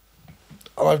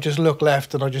 Oh, I've just looked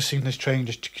left and I just seen this train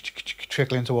just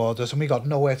trickling towards us, and we got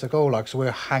nowhere to go, like, so we're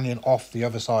hanging off the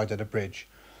other side of the bridge,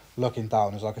 looking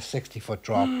down. There's like a 60-foot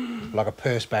drop, like a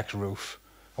perspex roof,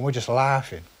 and we're just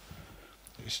laughing.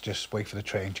 It's just wait for the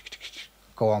train,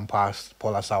 go on past,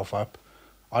 pull ourselves up.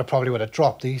 I probably would have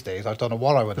dropped these days. I don't know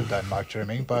what I would have done, like, do you know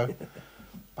what I mean? But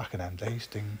back in them days,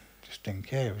 just didn't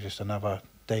care. It was just another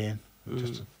day in,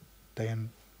 just a day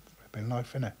in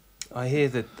life, innit? I hear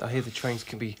the trains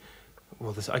can be,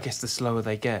 well, I guess the slower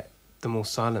they get, the more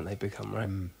silent they become, right?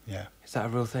 Yeah. Is that a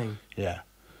real thing? Yeah.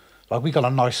 Like, we got a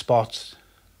nice spot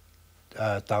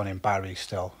down in Barry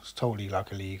still. It's totally,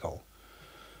 like, illegal.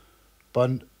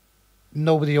 But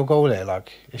nobody will go there,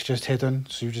 like, it's just hidden.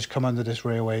 So you just come under this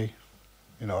railway.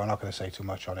 You know, I'm not going to say too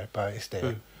much on it, but it's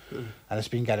there. And it's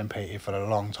been getting painted for a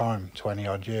long time,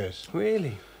 20-odd years.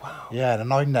 Really? Wow. Yeah,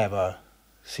 and I've never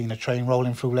seen a train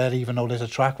rolling through there, even though there's a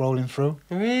track rolling through.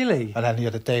 Really? And then the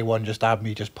other day, one just had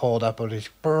me just pulled up and this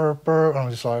burr, burr, and I'm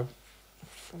just like,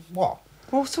 what?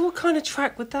 Well, so what kind of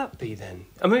track would that be then?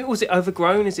 I mean, was it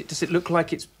overgrown? Does it look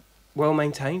like it's well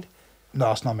maintained?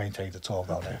 No, it's not maintained at all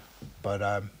down there.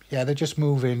 But yeah, they're just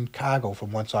moving cargo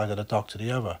from one side of the dock to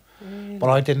the other. Really? But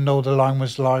I didn't know the line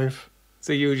was live.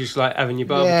 So you were just like having your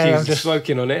barbecues and just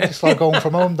smoking on it? It's like going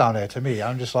from home down there to me.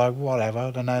 I'm just like,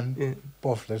 whatever. And then,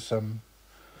 there's some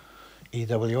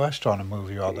EWS trying to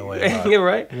move you out the way. Like, You're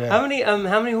right. Yeah. How many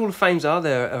Hall of Fames are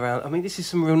there around? I mean, this is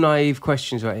some real naive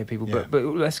questions right here, people. Yeah. But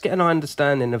let's get an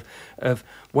understanding of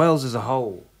Wales as a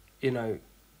whole. You know,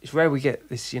 it's rare we get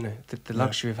this. You know, the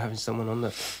luxury of having someone on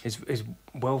that is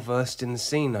well versed in the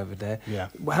scene over there. Yeah.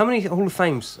 How many Hall of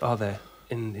Fames are there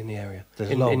in the area? There's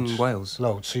in loads. In Wales.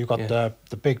 Loads. So you've got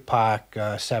the big park,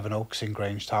 Seven Oaks in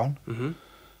Grangetown,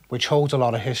 which holds a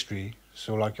lot of history.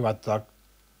 So like you had like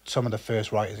some of the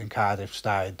first writers in Cardiff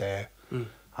started there,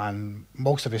 and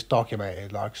most of it's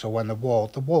documented. Like, so when the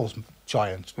wall's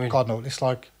giant. Really? God knows, it's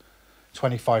like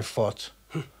 25 foot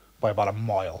by about a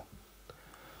mile.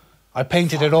 I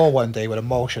painted it all one day with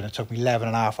emulsion. It took me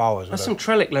 11.5 hours. That's some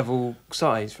Trellick level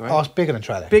size, right? Oh, it's bigger than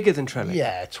Trellick. Bigger than Trellick?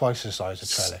 Yeah, twice the size of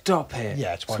Trellick. Stop it.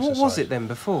 Yeah, twice so the what was size. it then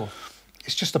before?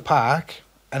 It's just a park,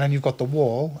 and then you've got the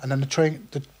wall, and then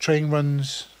the train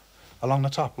runs along the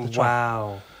top. The track.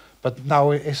 Wow. But now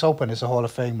it's open. It's a Hall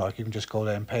of Fame. Like, you can just go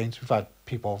there and paint. We've had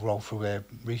people roll through there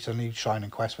recently.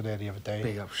 Shining Quest were there the other day.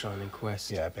 Big up Shining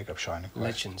Quest. Yeah, big up Shining Quest.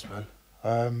 Legends,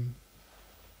 man.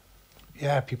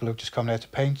 Yeah, people have just come there to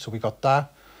paint. So we got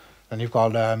that. Then you've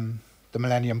got the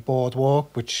Millennium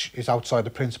Boardwalk, which is outside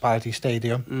the Principality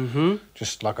Stadium.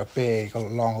 Just like a big,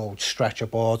 long old stretch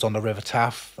of boards on the River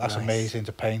Taff. That's Nice. amazing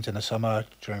to paint in the summer. Do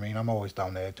you know what I mean? I'm always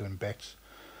down there doing bits.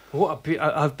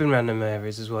 I've been around them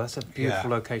areas as well. That's a beautiful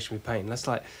Yeah. location with painting. That's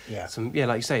like Yeah.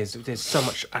 like you say, there's so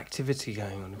much activity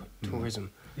going on,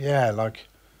 tourism. Yeah, like,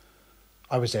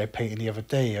 I was there painting the other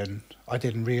day, and I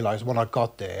didn't realise when I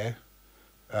got there,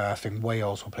 I think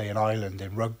Wales were playing Ireland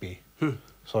in rugby.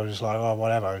 So I was just like, oh,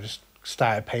 whatever. I just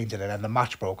started painting, and then the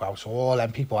match broke out. So all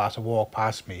them people had to walk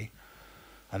past me,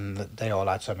 and they all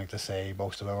had something to say.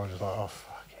 Most of them were just like, oh,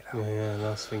 fuck it. Yeah,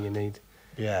 last thing you need.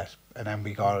 Yeah, and then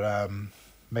we got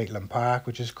Maitland Park,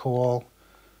 which is cool.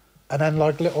 And then,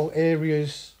 like, little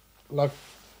areas, like,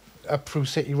 up through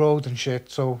City Road and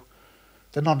shit. So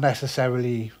they're not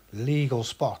necessarily legal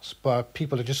spots, but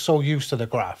people are just so used to the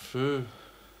graph,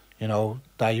 you know,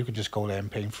 that you can just go there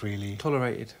and paint freely.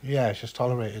 Tolerated. Yeah, it's just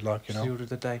tolerated, like, you It's the know. order of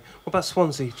the day. What about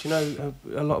Swansea? Do you know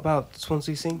a lot about the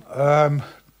Swansea scene?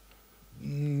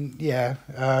 Yeah.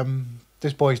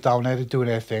 There's boys down there, they're doing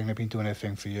their thing. They've been doing their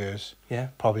thing for years. Yeah.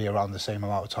 Probably around the same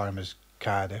amount of time as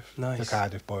Cardiff. Nice. The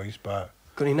Cardiff boys, but...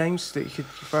 Got any names that you could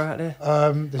throw out there?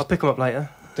 There's, I'll pick them up later.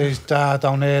 there's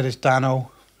down there, there's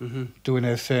Dano doing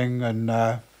their thing, and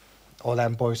all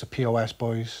them boys, the POS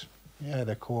boys. Yeah,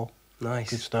 they're cool. Nice.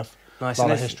 Good stuff. Nice. A lot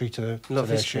And of there's history to a lot of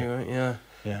their history, shit. right? Yeah.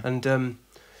 Yeah. And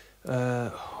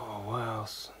what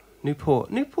else? Newport,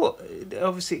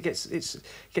 obviously it gets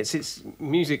its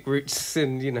music roots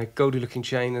in, you know, Goldie Looking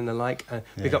Chain and the like.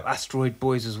 Big Yeah. up Asteroid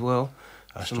Boys as well.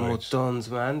 Some more Asteroids. dons,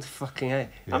 man. Fucking hell.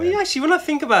 Yeah. I mean, actually, when I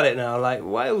think about it now, like,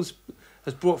 Wales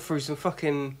has brought through some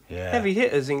fucking Yeah. heavy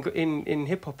hitters in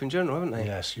hip hop in general, haven't they?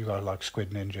 Yes, you got like Squid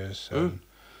Ninjas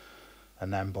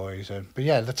and them boys. But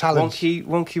yeah, the talent.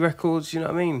 Wonky Records, you know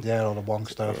what I mean? Yeah, all the wonk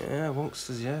stuff. Yeah,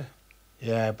 Wonksters, yeah.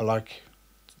 Yeah, but like,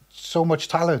 so much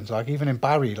talent. Like, even in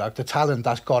Barry, like, the talent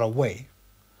that's got away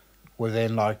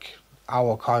within, like,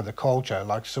 our kind of culture.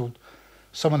 Like, so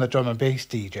some of the drum and bass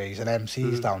DJs and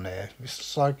MCs down there, it's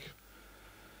just like,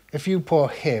 if you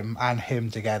put him and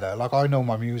him together, like, I know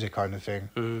my music kind of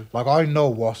thing. Like, I know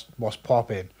what's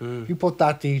popping. If you put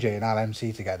that DJ and that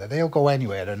MC together, they'll go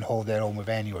anywhere and hold their own with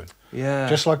anyone. Yeah.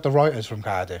 Just like the writers from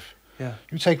Cardiff. Yeah.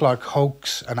 You take, like,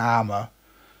 Hoax and Armour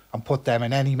and put them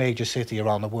in any major city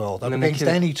around the world, And then they against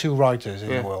kill it. any two writers in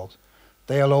Yeah. the world.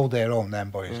 They'll hold their own, them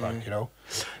boys, like, you know.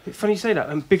 It's funny you say that,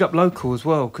 and big up Local as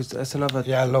well, because that's another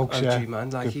Lokes, OG, yeah. man.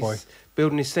 Like Good he's boy.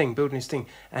 building his thing.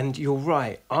 And you're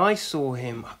right. I saw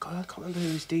him. I can't remember who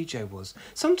his DJ was.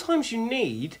 Sometimes you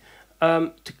need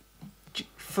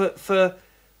for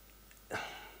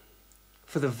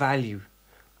the value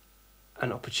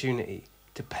and opportunity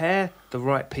to pair the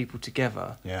right people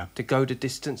together. Yeah. To go the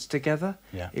distance together.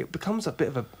 Yeah. It becomes a bit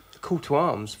of a call to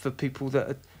arms for people that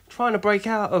are trying to break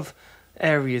out of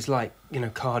areas like, you know,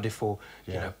 Cardiff or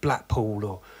you know, Blackpool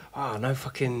or no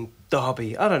fucking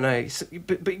Derby. I don't know.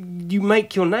 But you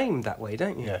make your name that way,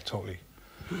 don't you? Yeah, totally.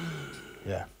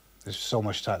 Yeah, there's so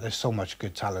much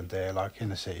good talent there, like in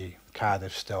the city.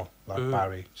 Cardiff still, like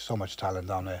Barry, so much talent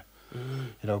down there.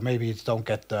 You know, maybe you don't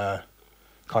get the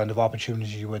kind of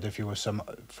opportunities you would if you were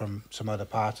from some other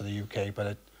part of the UK, but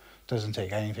it doesn't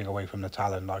take anything away from the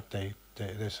talent. Like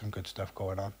there's some good stuff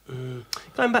going on.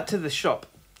 Going back to the shop,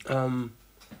 because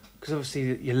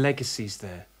obviously your legacy's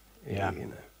there. Yeah. You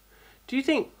know, do you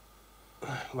think?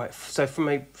 Right. So from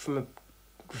a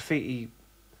graffiti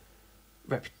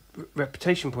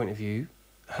reputation point of view,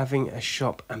 having a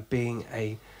shop and being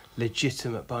a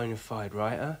legitimate bona fide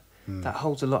writer, that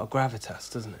holds a lot of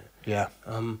gravitas, doesn't it? Yeah.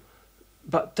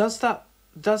 But does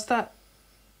that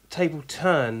table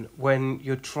turn when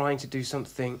you're trying to do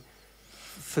something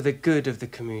for the good of the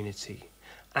community?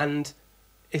 And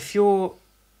if you're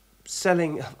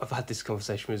selling, I've had this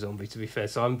conversation with Zombie, to be fair,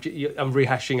 so I'm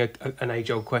rehashing an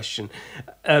age-old question.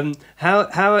 How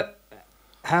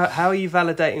are you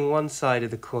validating one side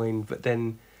of the coin, but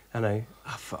then, I know,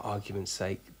 for argument's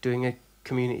sake, doing a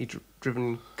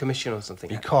community-driven commission or something?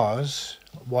 Because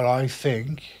what I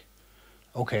think,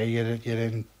 okay, you're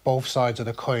in both sides of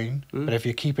the coin, but if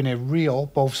you're keeping it real,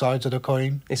 both sides of the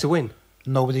coin, It's a win.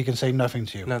 nobody can say nothing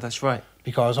to you. No, that's right.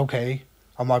 Because, okay,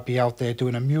 I might be out there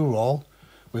doing a mural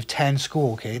with 10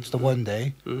 school kids the one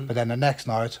day, but then the next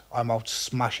night, I'm out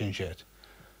smashing shit.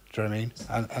 Do you know what I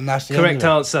mean? And that's the Correct end of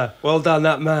it. answer. Well done,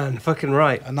 that man. Fucking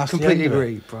right. And that's completely the end of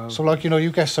agree, it. bro. So, like, you know,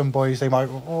 you get some boys, they might,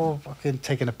 fucking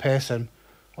taking a piss, and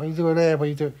what are you doing there? What are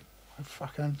you doing? I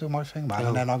fucking do my thing, man. Oh.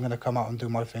 And then I'm going to come out and do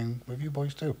my thing with you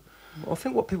boys too. Well, I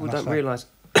think what people And don't that's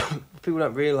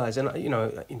that. realise, and you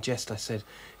know, in jest I said,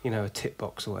 you know, a tip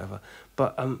box or whatever,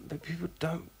 but people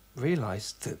don't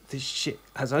realise that this shit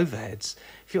has overheads.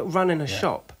 If you're running a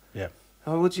shop, Yeah.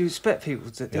 what do you expect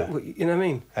people to do? Yeah. You know what I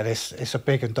mean? And it's a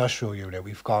big industrial unit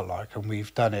we've got, like, and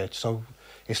we've done it. So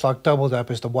it's like doubled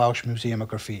up as the Welsh Museum of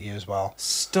Graffiti as well.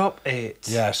 Stop it.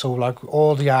 Yeah, so like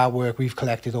all the artwork we've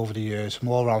collected over the years from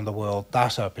all around the world,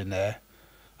 that's up in there.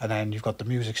 And then you've got the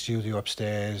music studio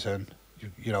upstairs, and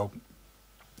you know,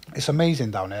 it's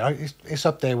amazing down there. It's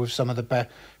up there with some of the best.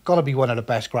 Got to be one of the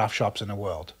best graph shops in the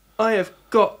world. I have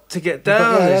got to get down.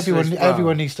 But, yeah, this list, bro.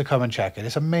 everyone needs to come and check it.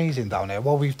 It's amazing down there.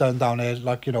 What we've done down there,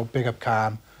 like, you know, big up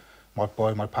Cam, my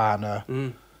boy, my partner.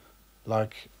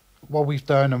 Like what we've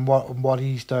done and what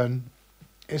he's done,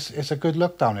 it's a good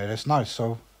look down there. It's nice.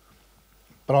 So,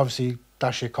 but obviously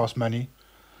that shit costs money,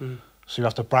 so you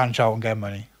have to branch out and get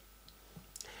money.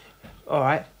 All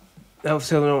right.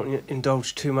 Obviously, I don't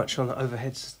indulge too much on the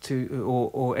overheads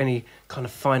or any kind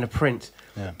of finer print.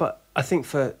 Yeah. But I think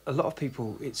for a lot of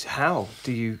people, it's how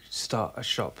do you start a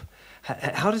shop?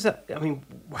 How does that? I mean,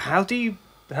 how do you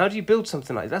build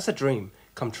something like that? That's a dream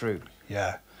come true.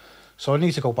 Yeah. So I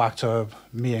need to go back to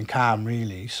me and Cam,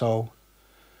 really. So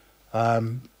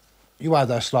you had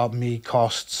a slot, me,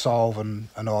 Cost, Solve, and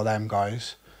all them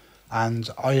guys. And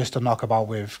I used to knock about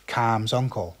with Cam's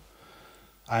uncle.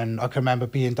 And I can remember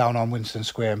being down on Winston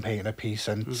Square and painting a piece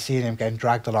and seeing him getting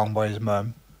dragged along by his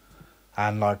mum.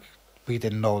 And, like, we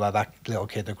didn't know that little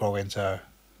kid would grow into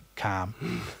Cam,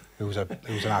 who was an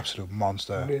absolute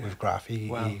monster with graph. He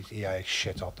had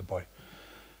shit off the boy.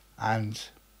 And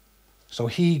so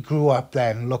he grew up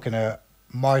then looking at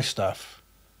my stuff,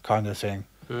 kind of thing.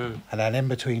 And then in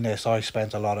between this, I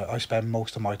spent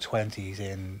most of my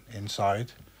 20s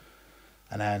inside.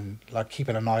 And then, like,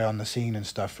 keeping an eye on the scene and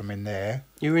stuff from in there.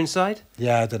 You were inside?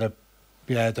 Yeah, I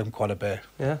done quite a bit.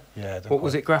 Yeah? Yeah. What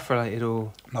was it, graph related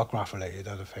or? Not graph related,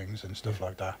 other things and stuff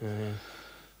like that.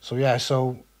 Yeah.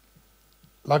 So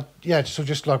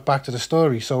just like back to the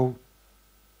story. So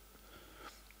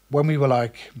when we were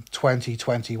like 20,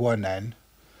 21 then,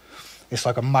 it's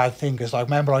like a mad thing. Because, like,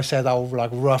 remember I said how,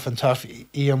 like, rough and tough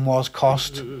Ian was,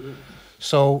 Cost?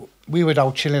 So we were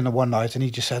out chilling one night and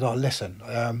he just said, oh, listen,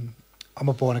 I'm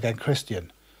a born-again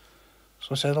Christian. So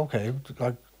I said, okay.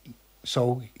 Like,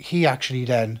 so he actually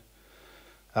then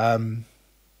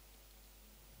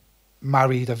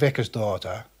married a vicar's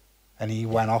daughter, and he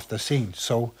went off the scene.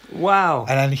 So Wow.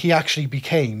 and then he actually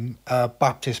became a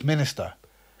Baptist minister.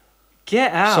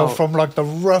 Get out. So from like the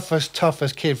roughest,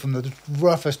 toughest kid from the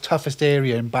roughest, toughest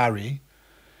area in Barry,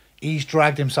 he's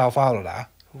dragged himself out of that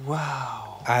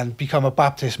Wow. and become a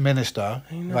Baptist minister.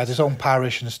 He had his own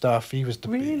parish and stuff. He was the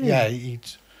Really? yeah,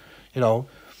 he's, you know,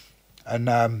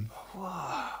 and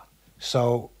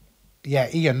so yeah,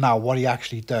 Ian now what he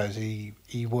actually does,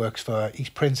 he works for, he's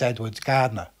Prince Edward's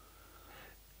gardener.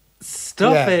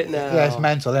 Stop yeah, it now. Yeah, it's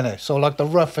mental, isn't it? So like the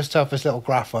roughest, toughest little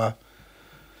grapher,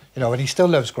 you know, and he still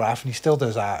loves graph and he still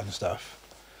does art and stuff.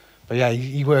 But yeah,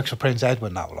 he works for Prince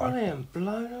Edward now, like. I am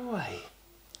blown away.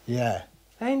 Yeah.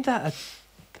 Ain't that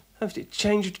a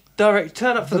change direct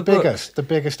turn up for the the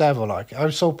biggest ever, like. I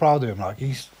was so proud of him, like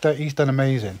he's done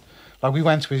amazing. Like we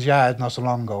went to his yard not so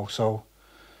long ago, so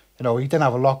you know, he didn't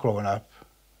have a lot growing up.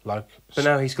 Like, But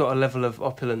now he's got a level of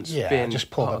opulence. yeah, I being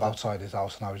just pulled part up of outside his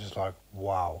house and I was just like,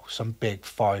 wow, some big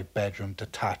 5-bedroom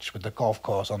detached with the golf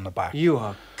course on the back. You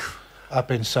are. Up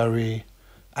in Surrey,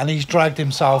 and he's dragged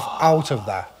himself out of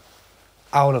that.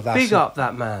 Big up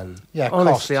that man. Yeah,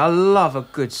 honestly, cost. I love a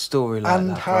good story like And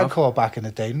that. bruv. hardcore back in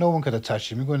the day, no one could have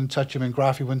touched him. You wouldn't touch him in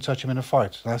graph, you wouldn't touch him in a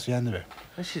fight. That's the end of it.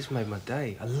 That's just made my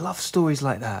day. I love stories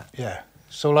like that. Yeah.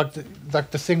 So like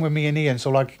the thing with me and Ian, so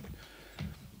like,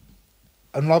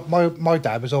 and like my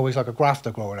dad was always like a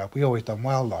grafter growing up. We always done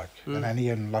well, like, and then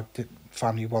Ian, like, the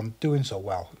family wasn't doing so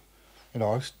well. You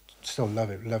know, I still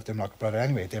loved him like a brother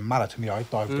anyway. It didn't matter to me. I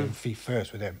dived in feet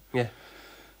first with him. Yeah.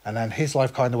 And then his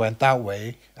life kind of went that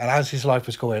way. And as his life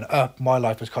was going up, my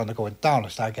life was kind of going down. I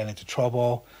started getting into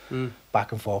trouble,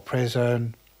 back and forth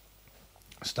prison,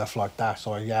 stuff like that.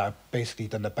 So yeah, I basically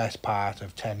done the best part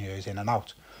of 10 years in and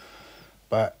out.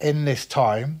 But in this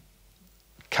time,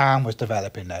 Calm was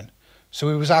developing then. So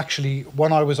it was actually,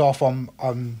 when I was off on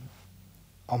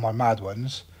my mad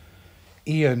ones,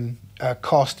 Ian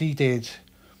Cost, he did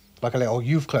like a little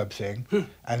youth club thing,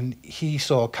 and he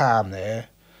saw Calm there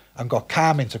and got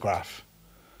Calm into graph.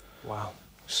 Wow.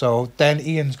 So then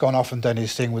Ian's gone off and done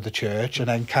his thing with the church, and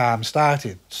then Calm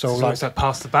started. So like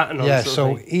pass the baton on. yeah, sort of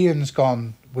so thing. Ian's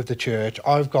gone with the church,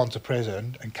 I've gone to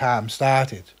prison, and Calm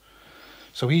started.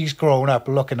 So he's grown up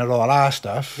looking at all our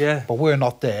stuff, Yeah. but we're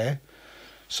not there.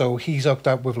 So he's hooked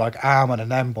up with like Armin and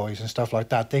them boys and stuff like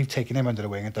that. They've taken him under the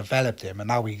wing and developed him, and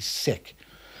now he's sick.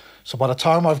 So by the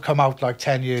time I've come out like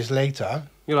 10 years later...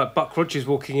 You're like Buck Rogers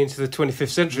walking into the 25th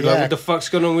century. Yeah. Like, what the fuck's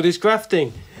going on with this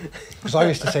grafting? Because I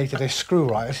used to say to this screw,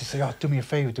 right, I used to say, oh, do me a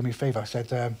favour. I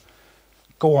said,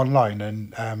 go online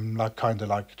and like kind of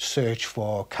like search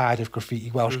for Cardiff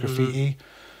graffiti, Welsh graffiti,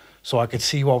 so I could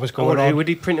see what was going on. Would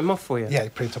he print them off for you? Yeah, he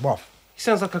print them off. He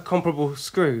sounds like a comparable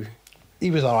screw.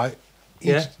 He was all right.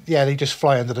 Yeah, they just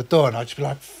fly under the door, and I'd just be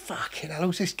like, fucking hell,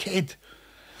 who's this kid?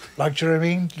 Like, do you know what I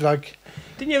mean? Like,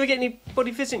 Didn't you ever get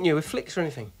anybody visiting you with flicks or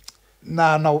anything?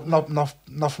 nah,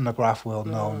 not from the graph world.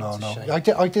 No. that's a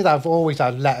shame. I did have always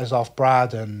had letters off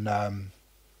Brad and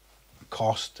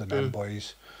Cost and them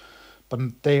boys, but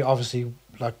they obviously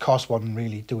like Cost wasn't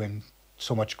really doing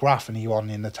so much graph, and he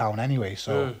wasn't in the town anyway.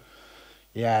 So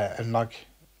yeah, and like,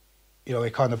 you know,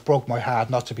 it kind of broke my heart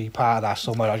not to be part of that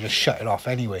so much. I just shut it off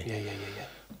anyway. Yeah.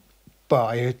 But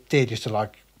I did just to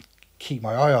like keep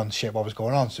my eye on shit, what was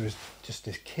going on. So it was just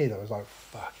this kid. I was like,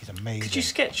 fuck, he's amazing. Could you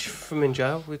sketch from in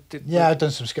jail? Yeah, I've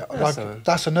done some sketch. Like,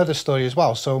 that's another story as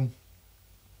well. So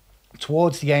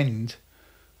towards the end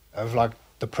of like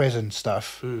the prison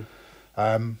stuff,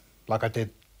 like I did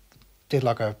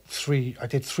like I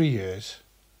did 3 years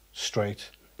straight.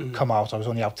 Come out, I was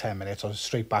only out 10 minutes. I was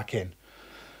straight back in.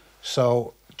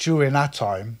 So during that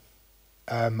time,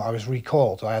 I was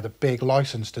recalled. I had a big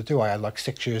license to do. I had like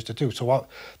 6 years to do. So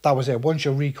that was it. Once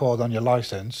you're recalled on your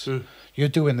license, you're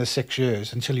doing the 6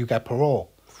 years until you get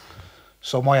parole.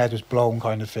 So my head was blown,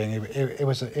 kind of thing. It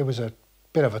was a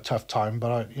bit of a tough time,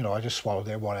 but I just swallowed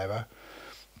it, whatever.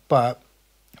 But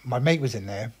my mate was in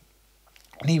there,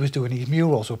 and he was doing these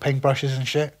murals with paintbrushes and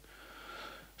shit.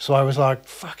 So I was like,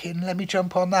 fucking, let me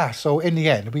jump on that. So in the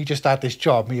end, we just had this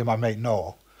job, me and my mate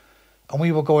Noel, and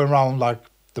we were going around like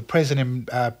the prison in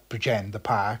Bridgend, the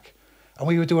park, and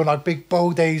we were doing like big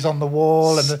bow days on the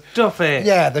wall and Stop it.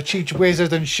 Yeah, the Cheech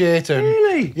Wizard and shit. And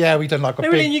Really? yeah, we done like a They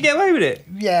big. letting you get away with it?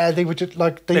 Yeah, they were just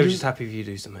like They were just happy if you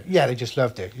do something. Yeah, they just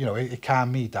loved it. You know, it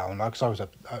calmed me down, like, 'cause I was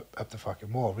up the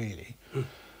fucking wall, really.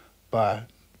 But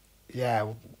yeah,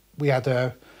 we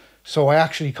had so I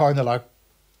actually kind of like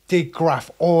did graph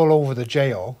all over the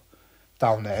jail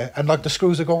down there, and like the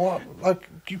screws would go, what, like,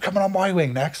 you coming on my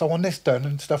wing next? I want this done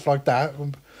and stuff like that.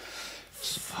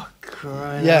 Fuck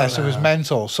crying Yeah, out so it was loud.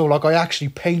 mental. So like I actually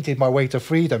painted my way to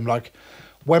freedom. Like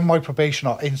when my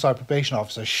inside probation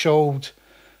officer showed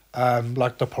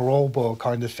like the parole board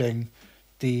kind of thing,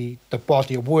 the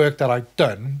body of work that I'd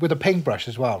done with a paintbrush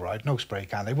as well, right? No spray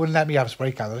can. They wouldn't let me have a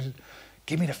spray can. They said,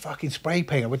 give me the fucking spray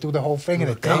paint. I would do the whole thing in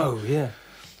a day. Oh, yeah.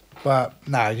 But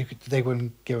nah, they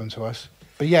wouldn't give them to us.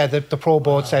 But yeah, the pro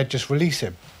board said just release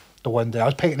him. The one day I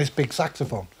was painting this big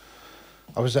saxophone.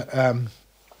 I was at on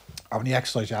the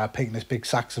exercise. I was painting this big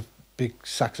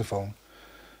saxophone,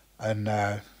 and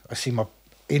I see my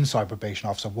inside probation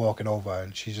officer walking over,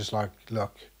 and she's just like,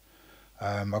 "Look,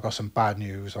 I got some bad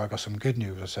news. I got some good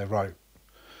news." I said, "Right,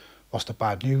 what's the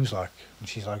bad news like?" And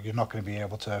she's like, "You're not going to be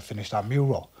able to finish that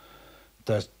mural,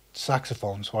 the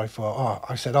saxophone." So I thought,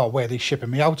 I said, where are they shipping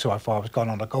me out to? I thought I was going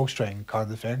on a ghost train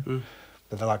kind of thing.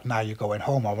 But they're like, "Nah, you're going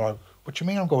home." I'm like, "What do you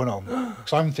mean I'm going home?"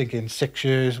 Because I'm thinking 6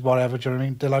 years, whatever. Do you know what I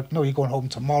mean? They're like, "No, you're going home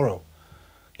tomorrow.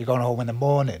 You're going home in the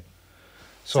morning."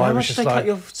 So I how was much just did they cut like,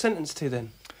 your sentence to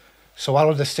then? so out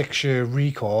of the 6-year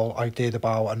recall, I did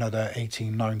about another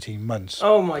 18, 19 months.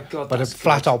 Oh my God. But that's it's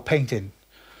flat out painting.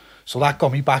 So that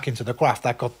got me back into the graft.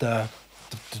 That got the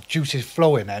juices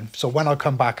flowing then. So when I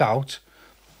come back out,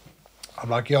 I'm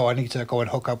like, yo, I need to go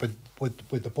and hook up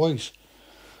with the boys.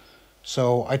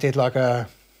 So I did like a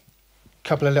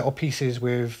couple of little pieces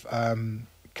with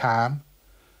Cam,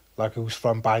 like who's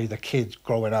from Barry, the kid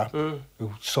growing up,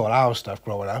 who saw our stuff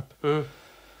growing up. And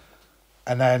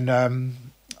then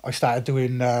I started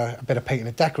doing a bit of painting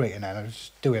and decorating then. I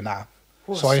was doing that.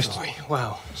 What so a I used story. to,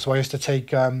 Wow. So I used to take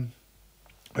Cam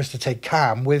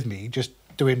with me, just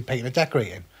doing painting and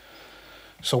decorating.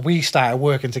 So we started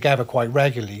working together quite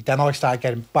regularly. Then I started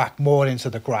getting back more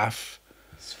into the graph.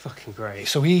 It's fucking great.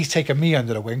 So he's taking me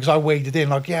under the wing because I waded in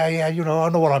like, yeah, you know, I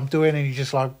know what I'm doing. And he's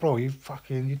just like, bro, you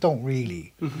don't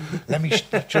really. Let me, do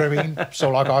you know what I mean?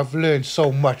 So like I've learned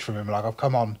so much from him. Like I've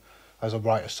come on as a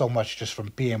writer so much just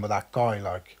from being with that guy.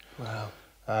 Like,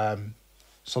 wow.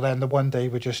 So then the one day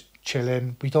we're just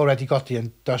chilling. We'd already got the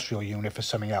industrial unit for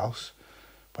something else.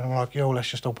 But I'm like, yo, let's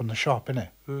just open the shop, innit?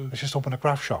 Let's just open a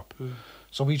craft shop.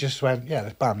 So we just went, yeah,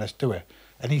 let's do it.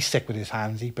 And he's sick with his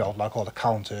hands. He built like all the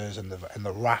counters and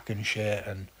the rack and shit.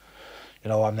 And, you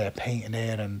know, I'm there painting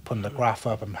it and putting the graph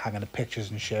up and hanging the pictures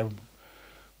and shit.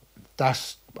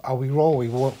 That's how we roll. We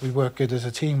work good as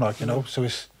a team, like, you know. So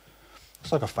it's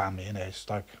like a family, innit? It's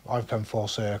like I've come full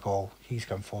circle, he's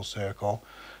come full circle.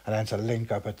 And then to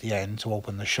link up at the end to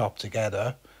open the shop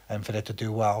together and for it to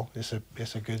do well, it's a good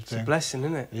thing. It's a blessing,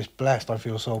 isn't it? It's blessed. I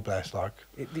feel so blessed. Like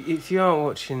if you aren't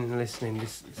watching and listening,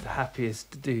 this is the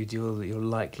happiest dude you're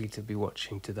likely to be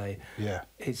watching today. Yeah,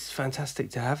 it's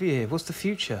fantastic to have you here. What's the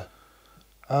future?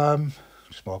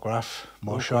 Just more graph,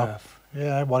 more shop. Graph.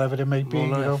 Yeah, whatever it may be. More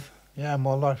life. You know. Yeah,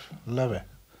 more life. Love it.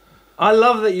 I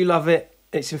love that you love it.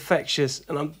 It's infectious,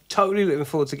 and I'm totally looking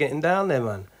forward to getting down there,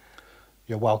 man.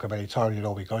 You're welcome anytime. You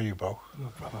know we got you, bro. No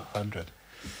problem. 100.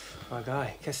 My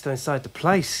guy, gets inside the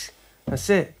place. That's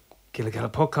it. Killa Kela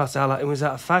podcast, our lighting was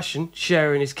out of fashion.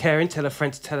 Sharing is caring. Tell a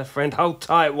friend to tell a friend. Hold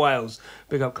tight, Wales.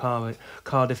 Big up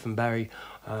Cardiff and Barry,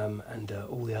 and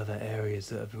all the other areas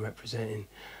that have been representing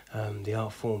the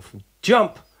art form from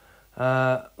Jump.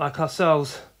 Like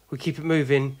ourselves, we keep it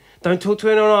moving. Don't talk to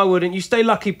anyone I wouldn't. You stay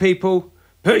lucky, people.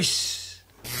 Peace.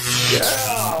 Yeah,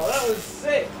 that was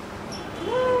sick.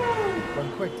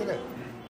 Went quick, didn't it?